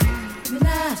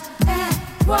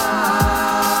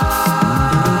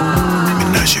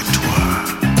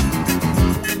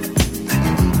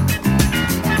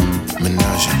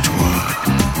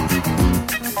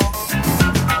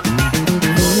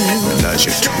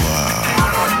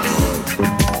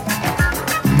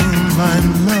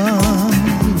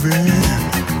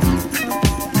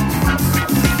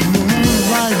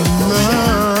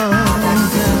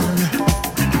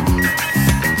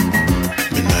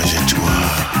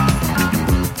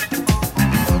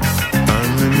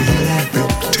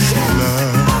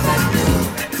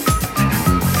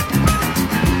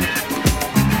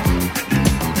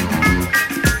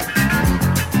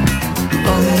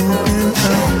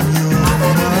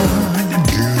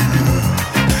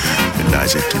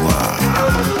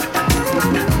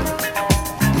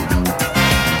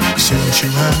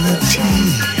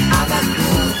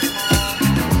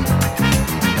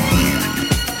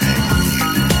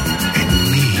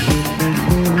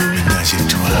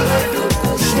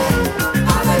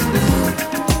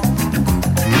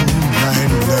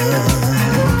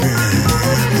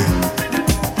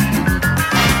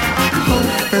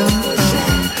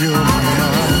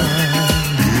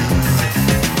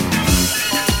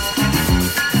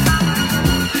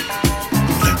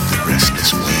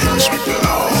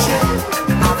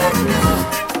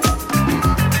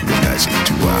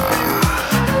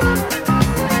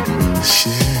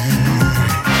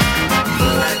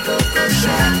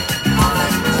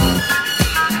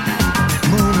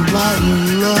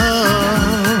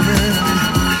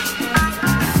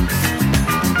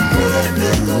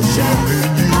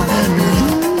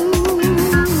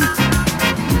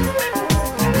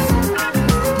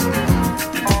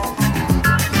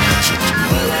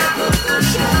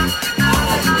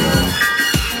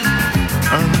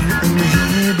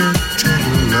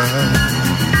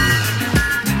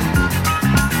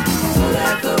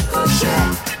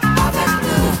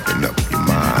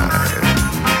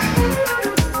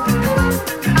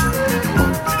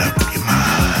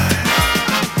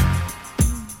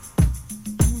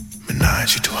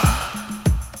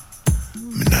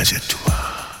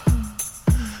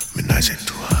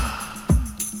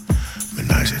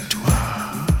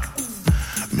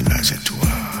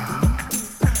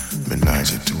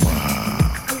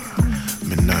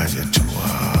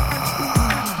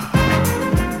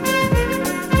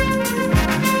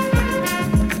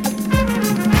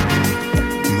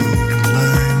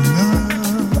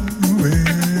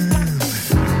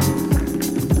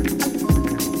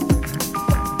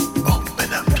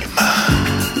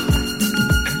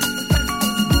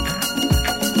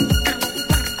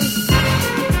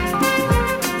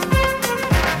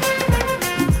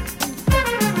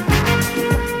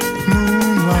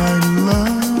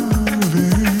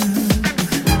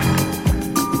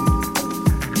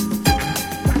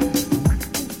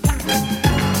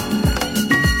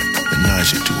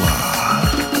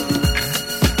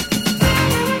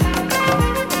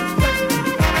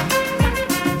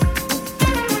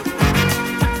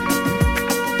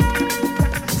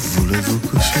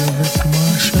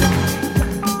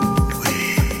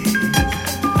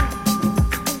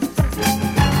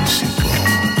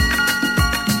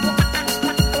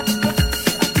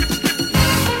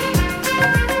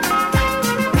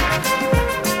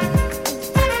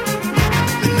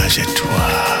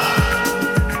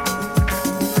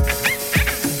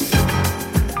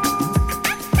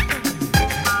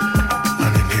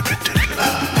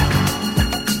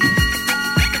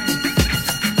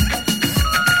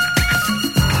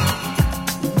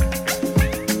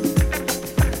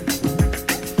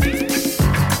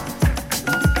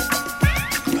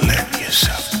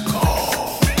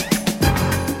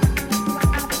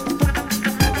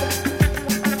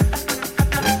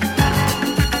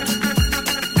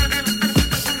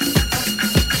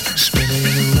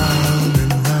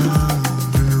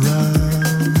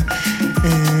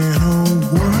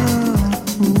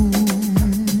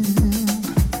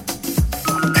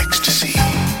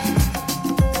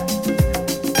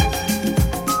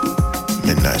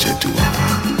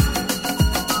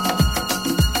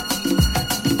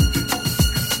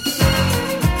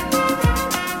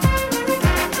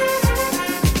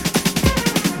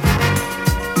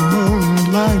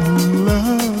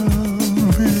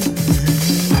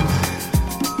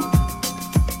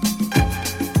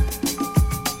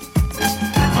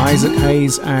Isaac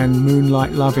Hayes and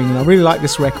Moonlight Loving. And I really like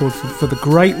this record for the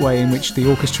great way in which the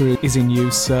orchestra is in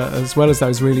use, as well as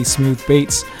those really smooth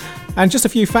beats. And just a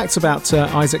few facts about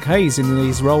Isaac Hayes in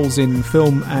these roles in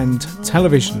film and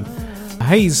television.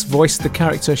 Hayes voiced the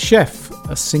character Chef,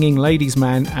 a singing ladies'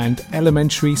 man and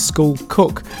elementary school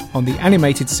cook on the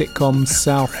animated sitcom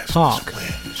South Park.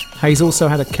 Hayes also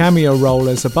had a cameo role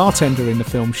as a bartender in the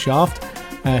film Shaft.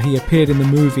 He appeared in the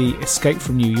movie Escape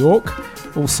from New York,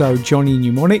 also Johnny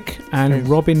Mnemonic and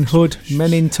Robin Hood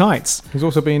Men in Tights. He's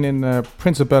also been in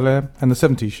Prince of Bel-Air and The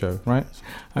 70s Show, right?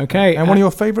 Okay. And one of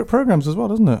your favourite programmes as well,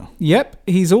 isn't it? Yep.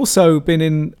 He's also been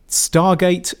in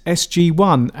Stargate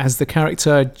SG-1 as the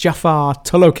character Jafar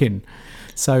Tolokin.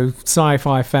 So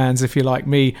sci-fi fans, if you're like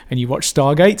me and you watch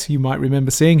Stargate, you might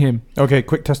remember seeing him. Okay,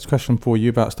 quick test question for you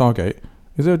about Stargate.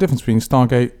 Is there a difference between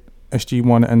Stargate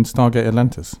SG-1 and Stargate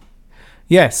Atlantis?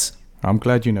 Yes. I'm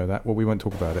glad you know that. Well, we won't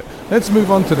talk about it. Let's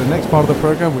move on to the next part of the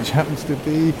programme, which happens to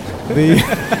be the...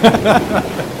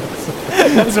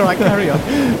 That's all right, carry on.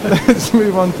 Let's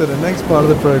move on to the next part of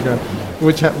the programme,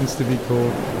 which happens to be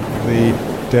called the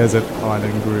Desert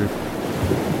Island Groove.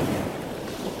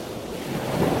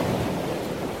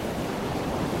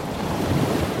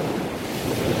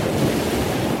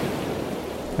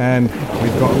 And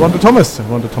we've got Rhonda Thomas. And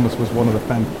Rhonda Thomas was one of the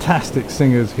fantastic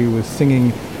singers who was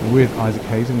singing with Isaac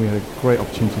Hayes, and we had a great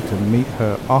opportunity to meet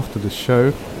her after the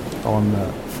show on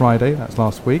Friday, that's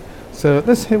last week. So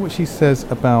let's hear what she says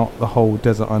about the whole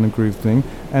Desert Island Groove thing,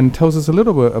 and tells us a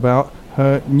little bit about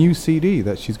her new CD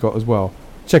that she's got as well.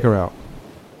 Check her out.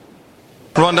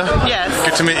 Rhonda, yes.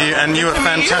 Good to meet you, and you were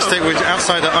fantastic with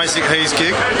outside the Isaac Hayes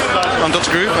gig on Dr.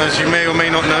 Groove, as you may or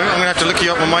may not know. I'm going to have to look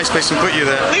you up on MySpace and put you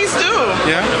there. Please do.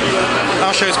 Yeah?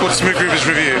 Our show is called Smooth Groovers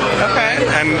Review. Okay.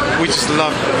 And we just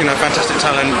love, fantastic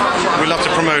talent. We love to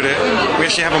promote it. We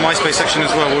actually have a MySpace section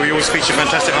as well, where we always feature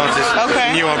fantastic artists.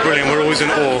 Okay. And you are brilliant. We're always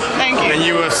in awe. Thank you. And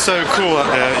you were so cool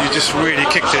up there. You just really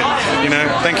kicked it.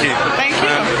 Thank you. Thank you.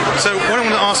 So what I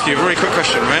want to ask you, a very quick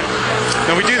question, right?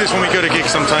 Now we do this when we go to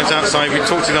gigs sometimes outside. We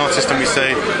talk to the artist and we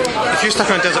say, if you're stuck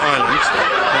on a desert island,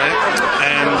 right,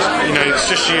 and it's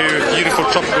just you, beautiful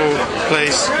tropical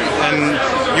place, and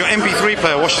your MP3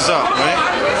 player washes up, right,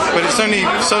 but it's only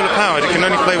solar powered, it can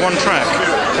only play one track,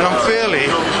 and unfairly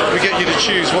we get you to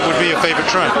choose what would be your favourite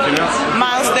track,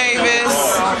 Miles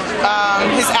Davis,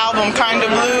 his album Kinda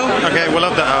Blue. Okay, we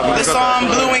love that album. The song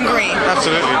Blue and Green.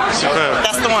 Absolutely, superb.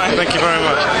 That's the one. Thank you very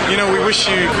much. We wish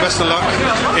you best of luck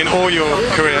in all your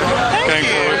career going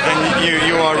forward, and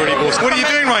you are really awesome. What are you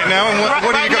doing right now, and what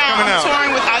have you got coming out? I'm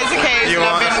touring with Isaac Hayes, and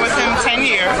I've been with him 10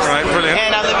 years. Right, brilliant.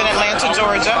 And I live in Atlanta,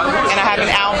 Georgia, and I have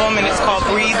an album, and it's called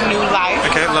Breathe New Life.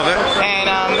 Okay, love it. And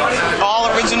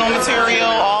all original material,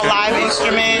 all live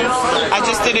instruments. I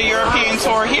just did a European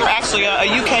tour here, actually a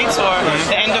UK tour,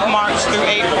 the end of March through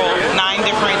April, 9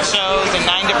 different shows in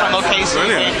 9 different locations.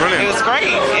 Brilliant. It was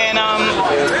great. And I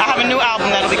have a new album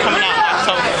that'll be coming out in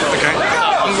October. Okay. So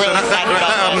I'm really excited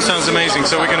about that album sounds amazing,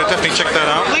 so we're going to definitely check that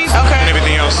out. Please, okay. And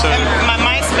everything else. So. And my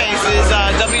MySpace is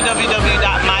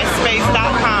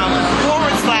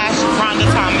www.myspace.com/Rhonda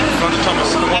Thomas. Rhonda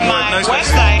Thomas. And my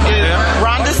website is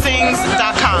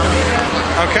rhondasings.com.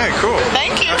 Okay, cool.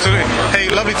 Thank you. Absolutely. Hey,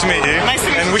 lovely to meet you. Nice to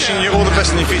meet you. And wishing you all the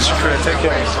best in your future career. Take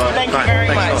care. Thank you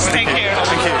very much. Take care.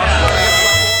 Thank you.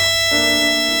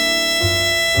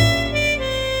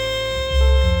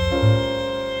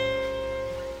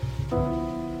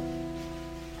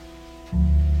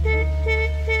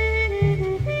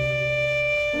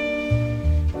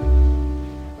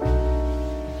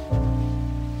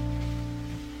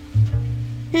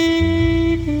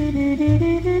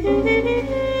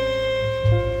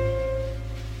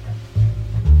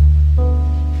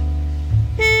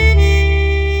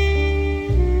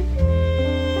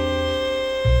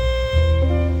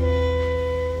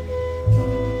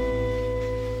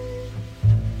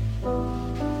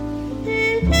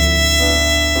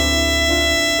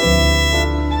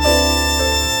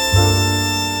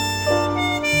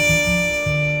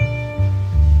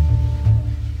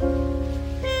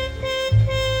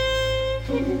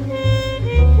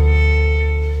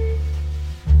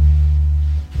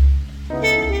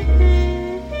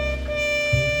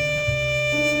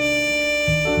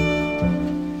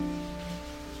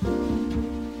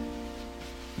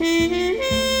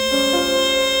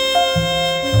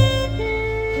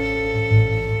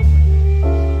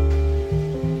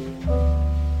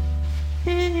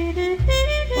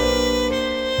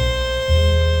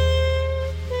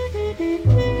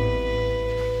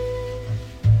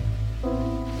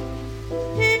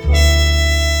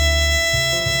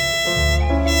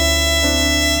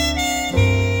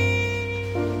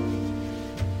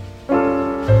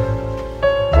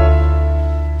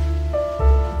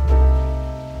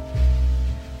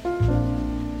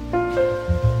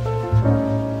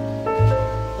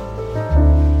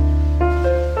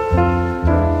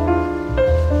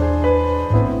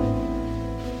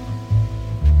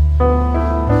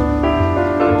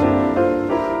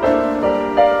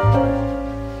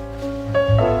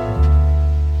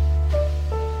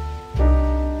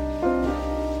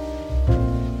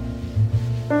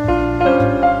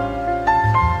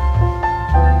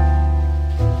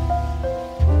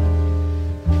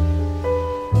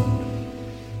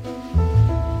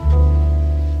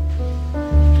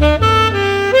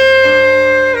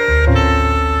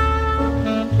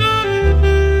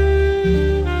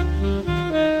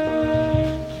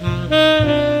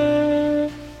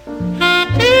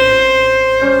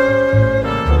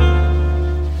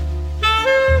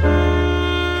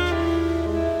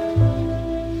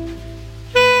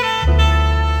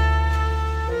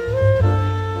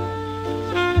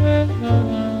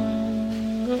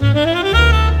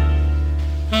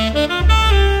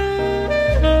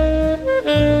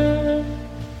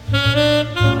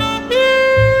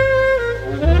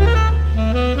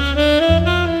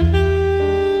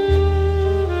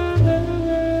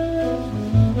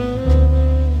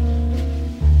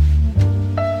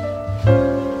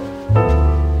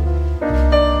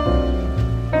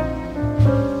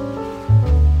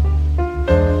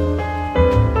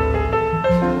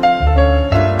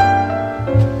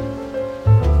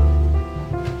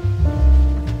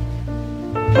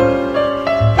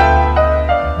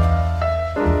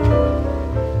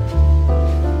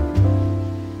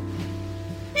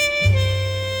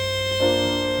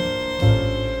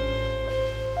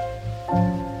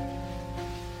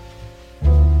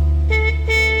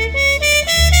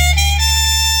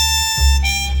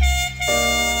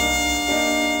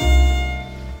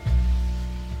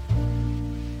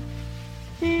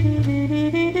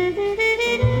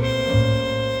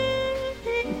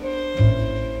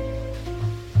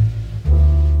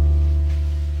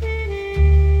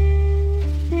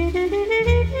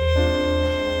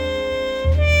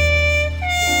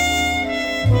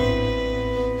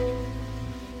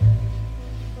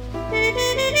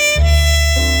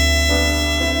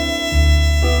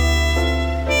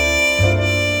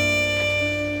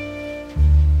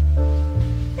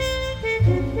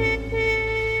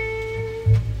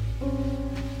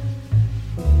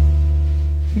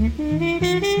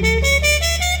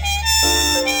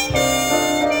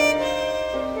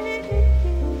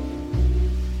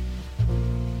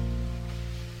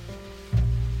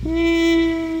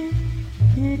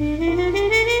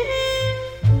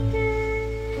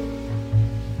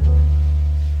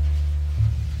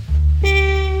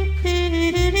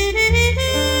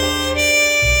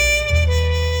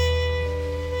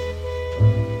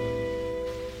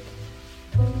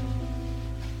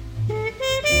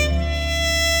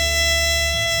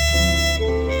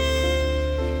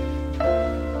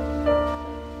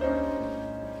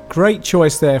 Great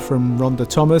choice there from Rhonda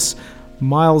Thomas.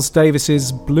 Miles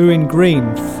Davis's Blue in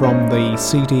Green from the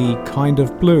CD Kind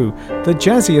of Blue, the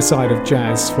jazzier side of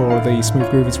jazz for the Smooth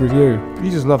Groovers review. You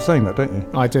just love saying that, don't you?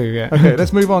 I do, yeah. Okay,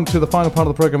 let's move on to the final part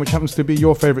of the programme, which happens to be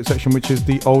your favourite section, which is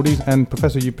the oldies. And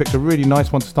Professor, you picked a really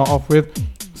nice one to start off with,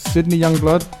 Sydney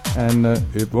Youngblood, and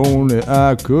If Only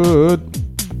I Could.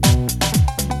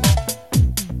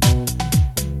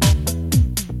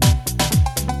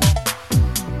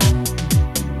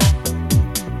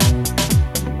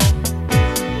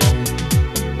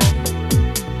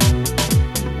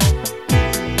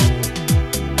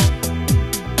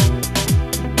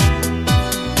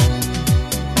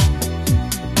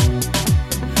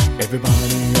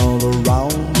 Everybody all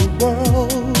around the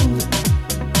world,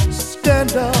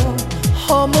 stand up,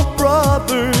 Hummer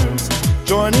Brothers,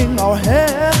 joining our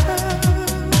hands,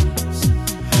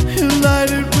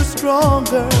 united we're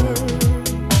stronger,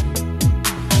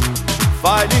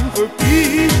 fighting for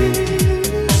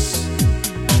peace,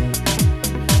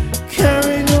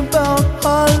 caring about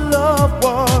our loved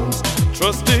ones,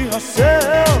 trusting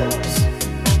ourselves,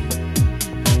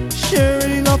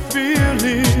 sharing our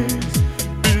feelings.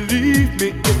 Believe me,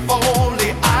 if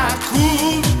only I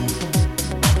could,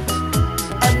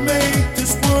 I'd make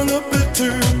this world a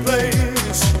better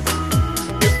place.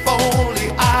 If only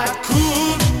I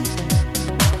could,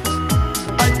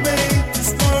 I'd make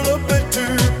this world a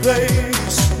better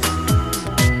place.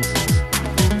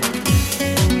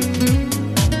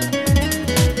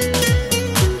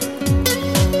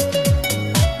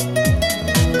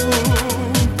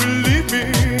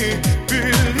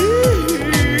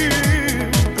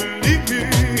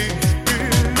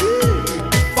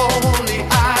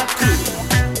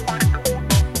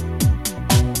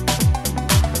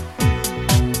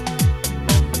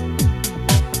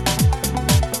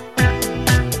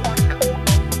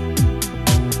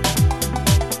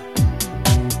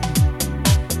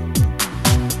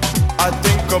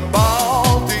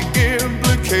 About the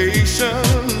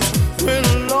implications when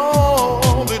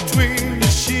alone between the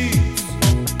sheets,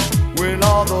 when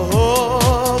all the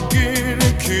hugging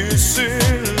and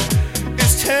kissing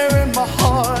is tearing my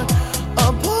heart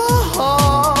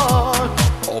apart.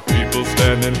 All people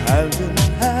standing hand in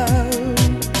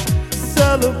hand,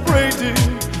 celebrating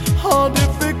all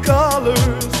different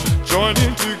colors,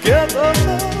 joining together,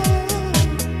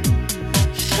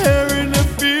 sharing their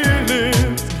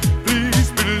feelings.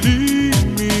 Believe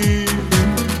me.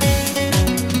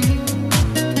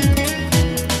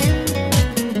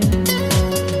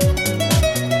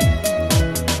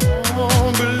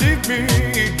 Oh, believe me.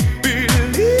 Believe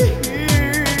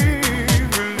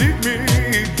me.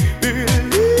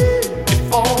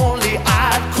 If only I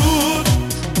could,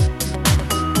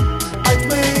 I'd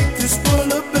make this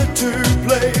world a better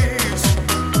place.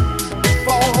 If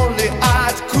only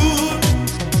I could,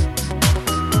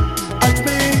 I'd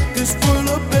make this world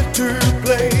a better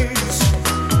place.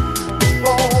 If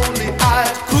only I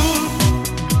could.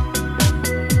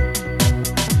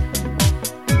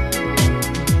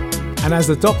 And as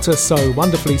the Doctor so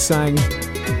wonderfully sang,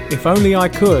 If Only I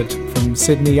Could, from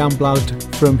Sydney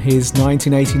Youngblood from his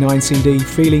 1989 CD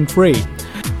Feeling Free.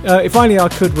 If Only I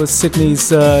Could was Sydney's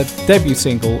debut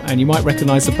single, and you might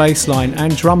recognise the bass line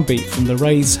and drum beat from the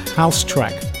Rays house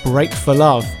track Break for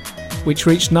Love, which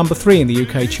reached number 3 in the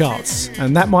UK charts,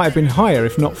 and that might have been higher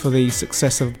if not for the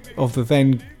success of the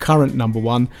then current number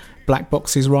 1, Black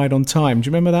Box's Ride on Time. Do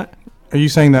you remember that? Are you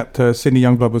saying that Sydney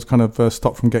Youngblood was kind of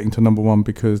stopped from getting to number 1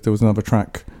 because there was another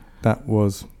track that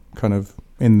was kind of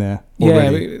in there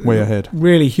already, way ahead?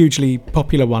 Really hugely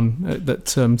popular one that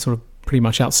sort of pretty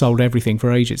much outsold everything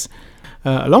for ages.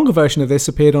 A longer version of this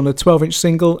appeared on a 12-inch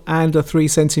single and a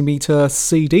 3cm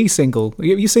CD single.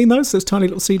 Have you seen those tiny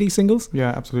little CD singles? Yeah,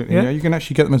 absolutely. Yeah, you can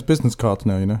actually get them as business cards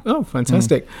now, you know. Oh,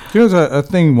 fantastic. Do you know there's a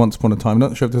thing once upon a time, I'm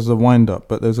not sure if this is a wind-up,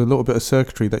 but there's a little bit of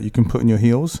circuitry that you can put in your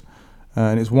heels,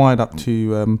 and it's wired up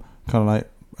to kind of like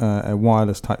a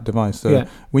wireless type device. So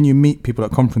when you meet people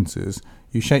at conferences,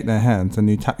 you shake their hands and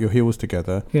you tap your heels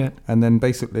together, and then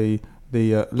basically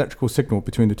the electrical signal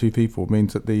between the two people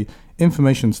means that the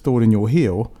information stored in your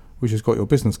heel, which has got your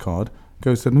business card,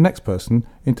 goes to the next person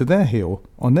into their heel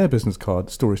on their business card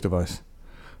storage device.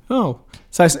 Oh,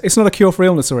 so it's not a cure for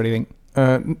illness or anything?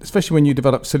 Especially when you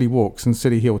develop silly walks and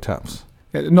silly heel taps.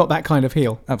 Not that kind of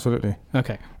heel? Absolutely.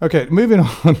 Okay, moving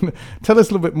on. Tell us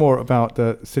a little bit more about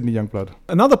Sydney Youngblood.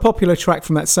 Another popular track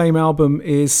from that same album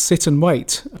is Sit and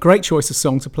Wait, a great choice of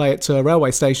song to play at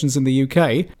railway stations in the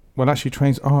UK. Well, actually,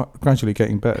 trains are gradually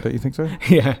getting better, don't you think so?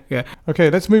 Yeah. Okay,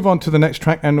 let's move on to the next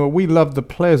track. And we love the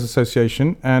Players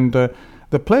Association. And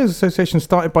the Players Association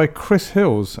started by Chris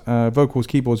Hills, vocals,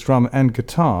 keyboards, drum, and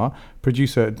guitar,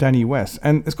 producer Danny West.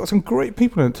 And it's got some great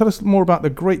people in it. Tell us more about the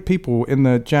great people in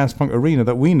the jazz funk arena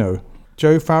that we know.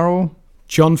 Joe Farrell,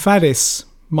 John Faddis,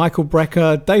 Michael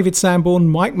Brecker, David Sanborn,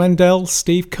 Mike Mandel,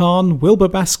 Steve Kahn, Wilbur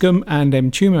Bascom, and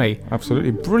M. Tume.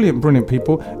 Absolutely brilliant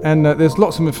people. And there's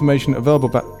lots of information available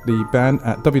about the band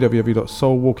at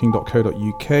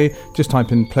www.soulwalking.co.uk. Just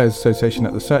type in Players Association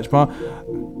at the search bar.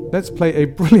 Let's play a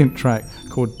brilliant track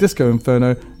called Disco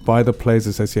Inferno by the Players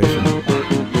Association.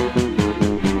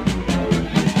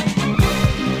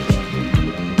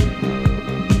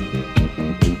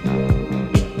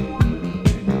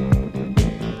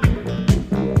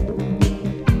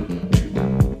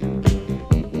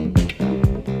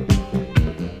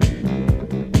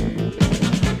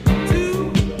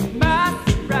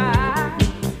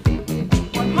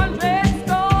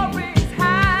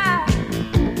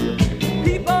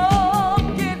 People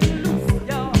getting loose,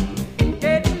 y'all,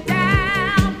 getting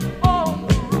down. Oh.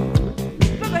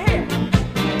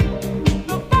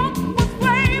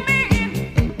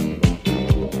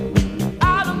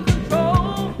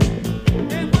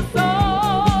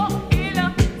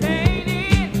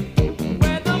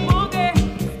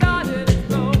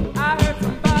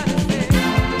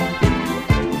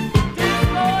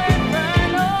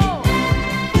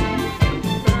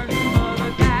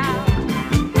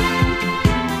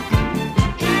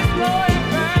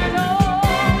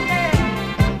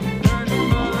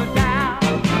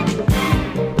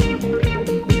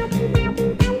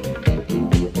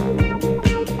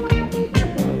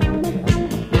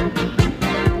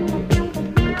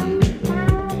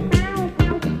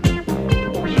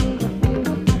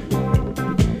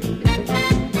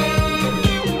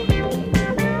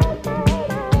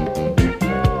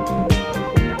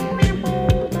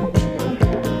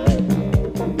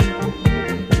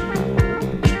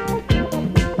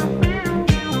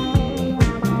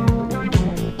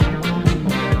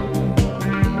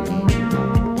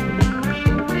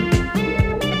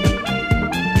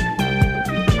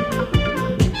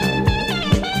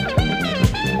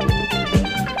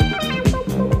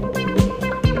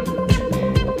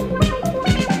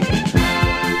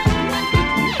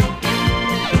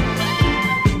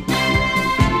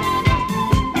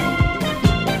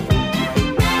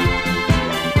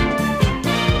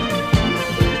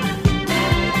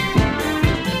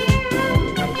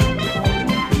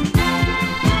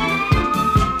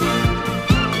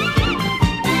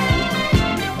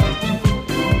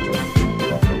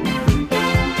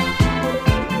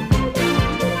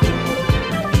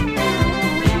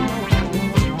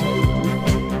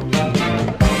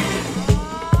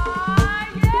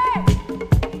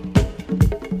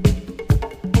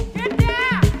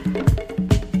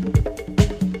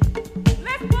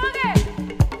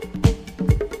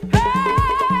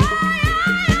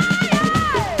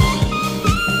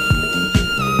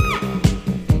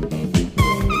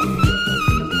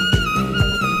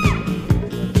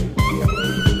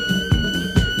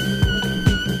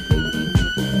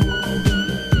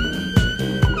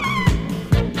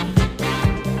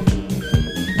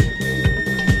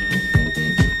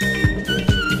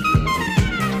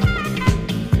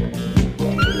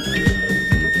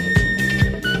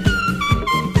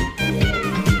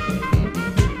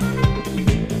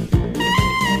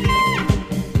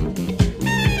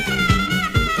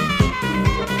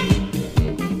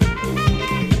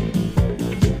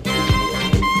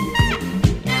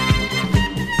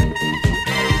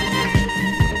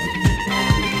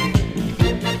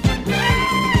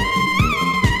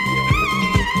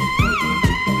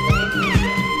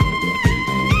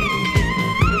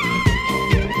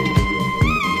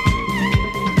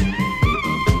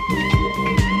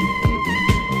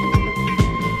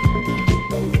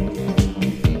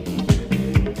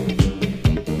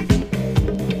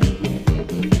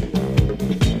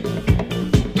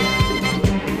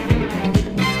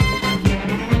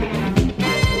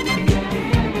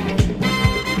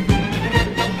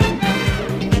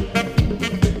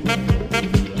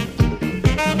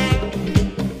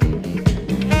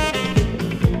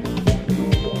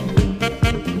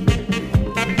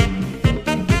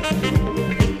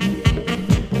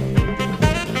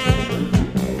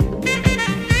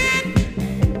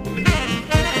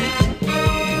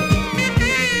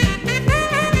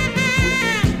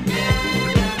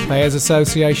 Players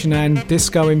Association and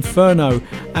Disco Inferno.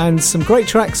 And some great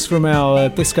tracks from our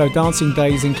disco dancing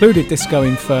days included Disco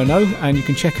Inferno, and you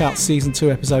can check out Season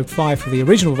 2 Episode 5 for the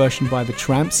original version by the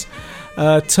Tramps.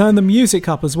 Turn the Music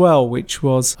Up as well, which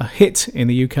was a hit in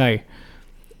the UK.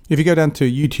 If you go down to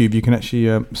YouTube, you can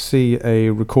actually see a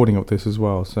recording of this as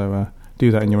well, so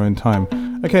do that in your own time.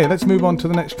 Okay, let's move on to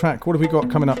the next track. What have we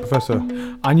got coming up, Professor?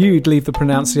 I knew you'd leave the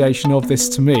pronunciation of this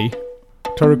to me.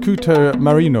 Torquato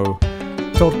Mariano.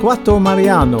 Torquato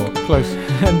Mariano. Close.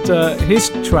 And his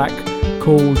track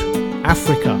called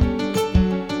Africa.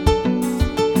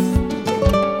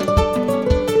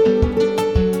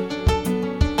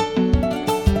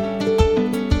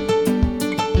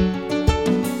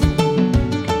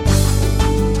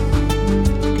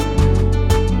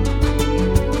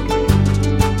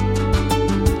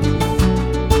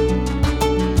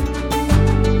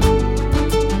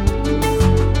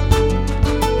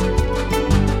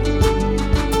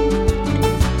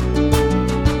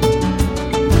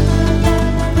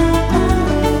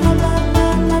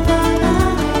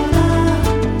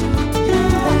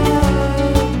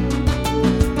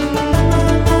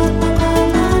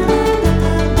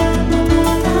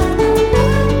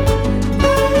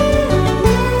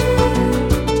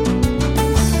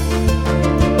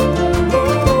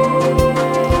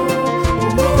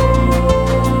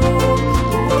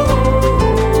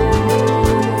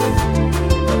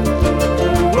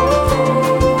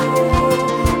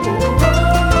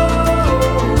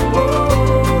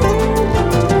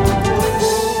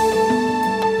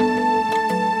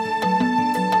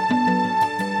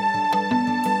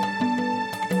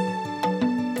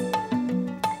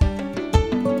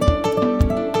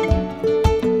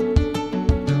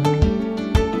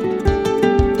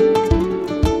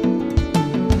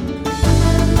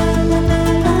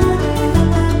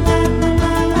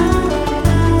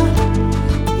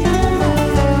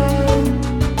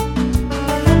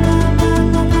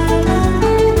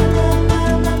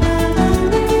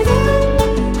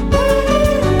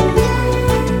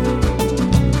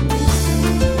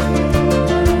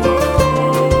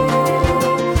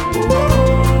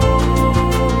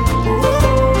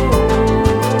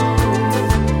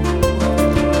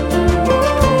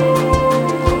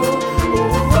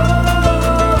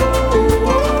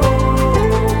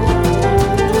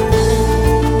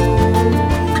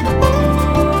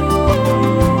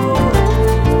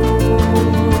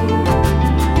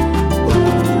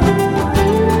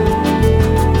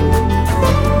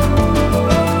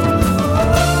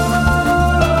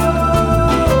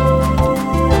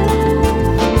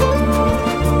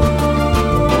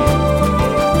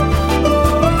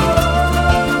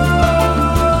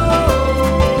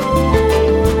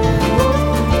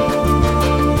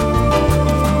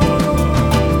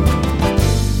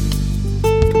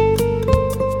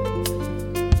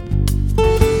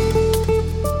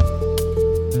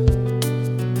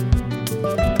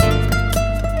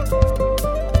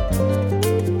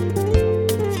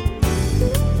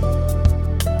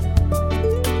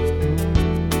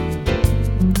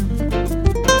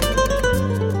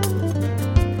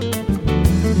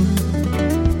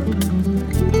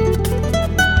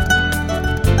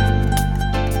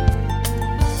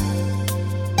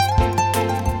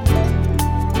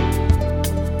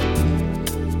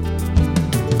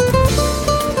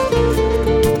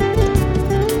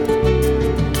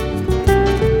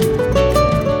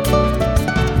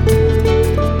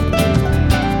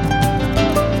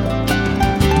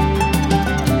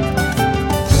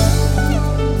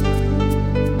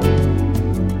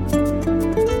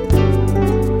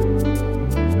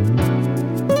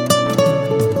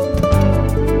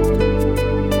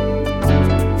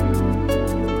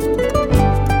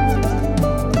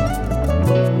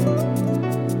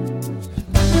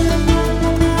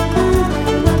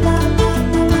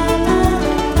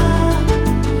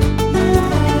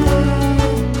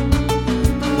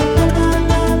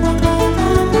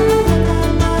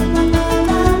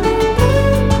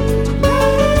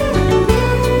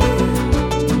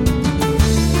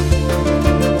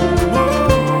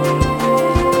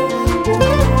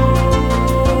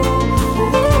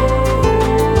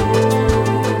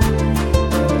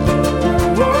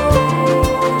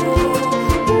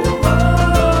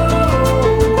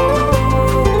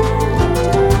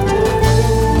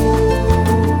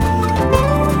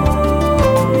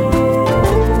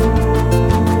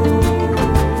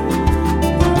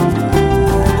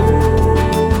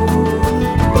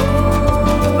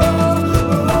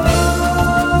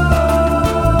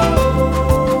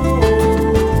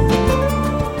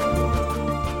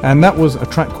 And that was a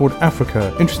track called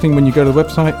Africa. Interesting, when you go to the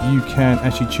website, you can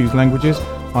actually choose languages.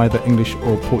 either English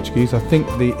or Portuguese. I think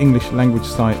the English language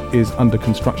site is under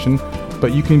construction,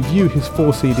 but you can view his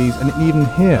 4 CDs and even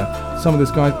hear some of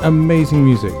this guy's amazing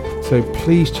music. So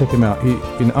please check him out. He,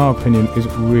 in our opinion, is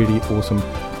really awesome.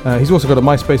 He's also got a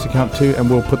MySpace account too, and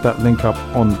we'll put that link up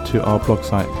onto our blog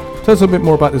site. Tell us a bit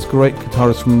more about this great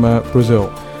guitarist from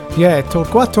Brazil. Yeah,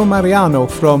 Torquato Mariano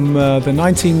from the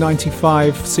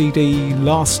 1995 CD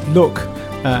Last Look,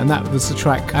 and that was the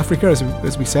track Africa,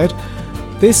 as we said.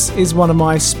 This is one of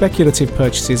my speculative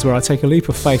purchases where I take a leap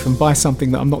of faith and buy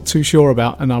something that I'm not too sure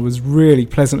about, and I was really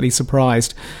pleasantly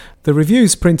surprised. The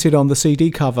reviews printed on the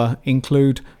CD cover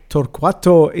include: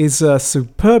 Torquato is a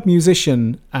superb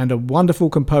musician and a wonderful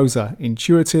composer,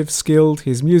 intuitive, skilled,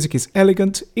 his music is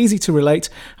elegant, easy to relate,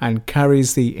 and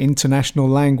carries the international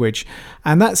language.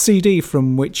 And that CD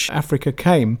from which Africa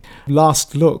came,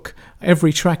 Last Look,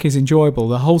 every track is enjoyable.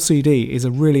 The whole CD is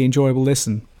a really enjoyable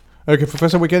listen. Okay,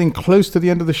 Professor, we're getting close to the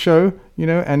end of the show,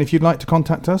 and if you'd like to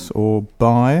contact us or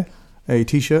buy a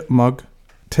t-shirt, mug,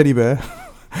 teddy bear,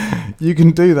 you can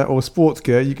do that, or sports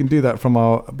gear, you can do that from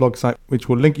our blog site, which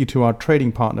will link you to our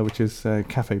trading partner, which is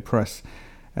Cafe Press.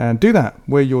 And do that,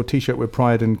 wear your t-shirt with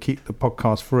pride and keep the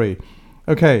podcast free.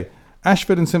 Okay,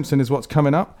 Ashford and Simpson is what's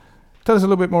coming up. Tell us a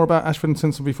little bit more about Ashford and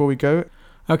Simpson before we go.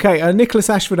 Okay, Nicholas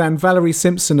Ashford and Valerie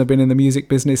Simpson have been in the music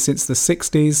business since the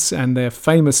 60s, and they're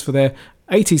famous for their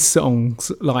 80s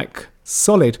songs like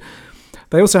Solid.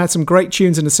 They also had some great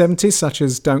tunes in the 70s, such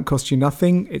as Don't Cost You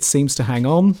Nothing, It Seems to Hang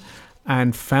On,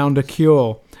 and Found a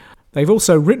Cure. They've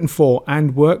also written for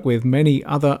and worked with many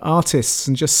other artists,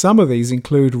 and just some of these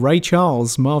include Ray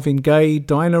Charles, Marvin Gaye,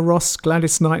 Diana Ross,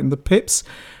 Gladys Knight and the Pips,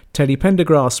 Teddy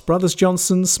Pendergrass, Brothers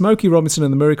Johnson, Smokey Robinson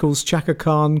and the Miracles, Chaka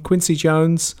Khan, Quincy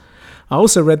Jones. I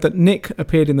also read that Nick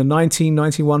appeared in the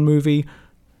 1991 movie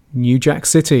New Jack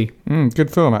City.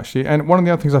 Good film, actually. And one of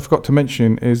the other things I forgot to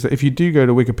mention is that if you do go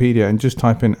to Wikipedia and just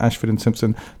type in Ashford and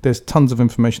Simpson, there's tons of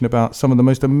information about some of the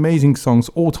most amazing songs,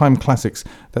 all-time classics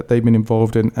that they've been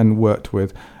involved in and worked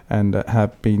with, and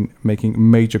have been making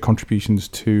major contributions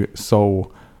to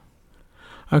soul.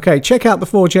 Okay, check out the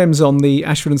 4 gems on the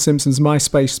Ashford and Simpson's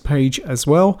MySpace page as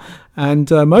well.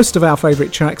 And most of our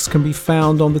favourite tracks can be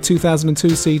found on the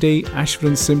 2002 CD, Ashford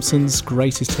and Simpson's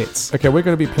Greatest Hits. Okay, we're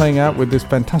going to be playing out with this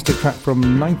fantastic track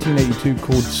from 1982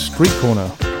 called Street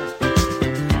Corner.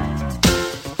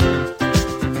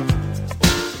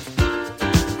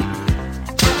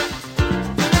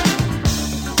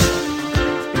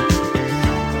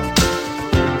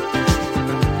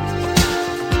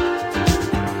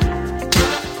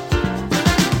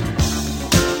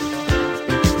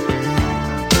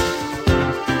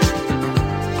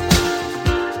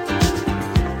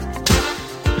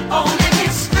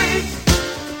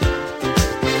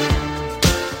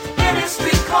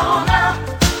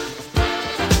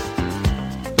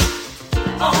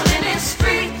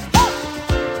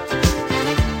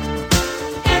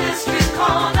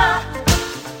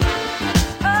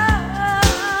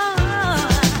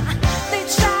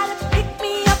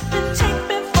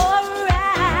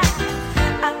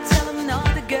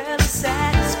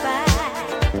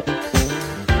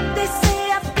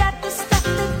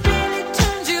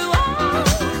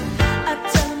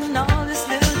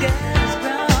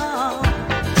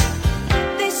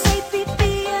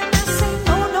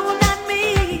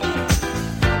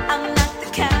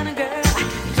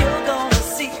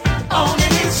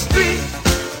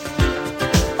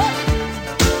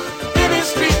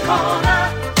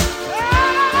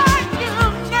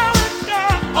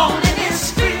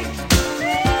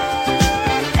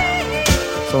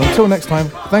 Until next time,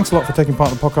 thanks a lot for taking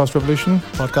part in the Podcast Revolution.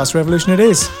 Podcast Revolution it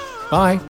is. Bye.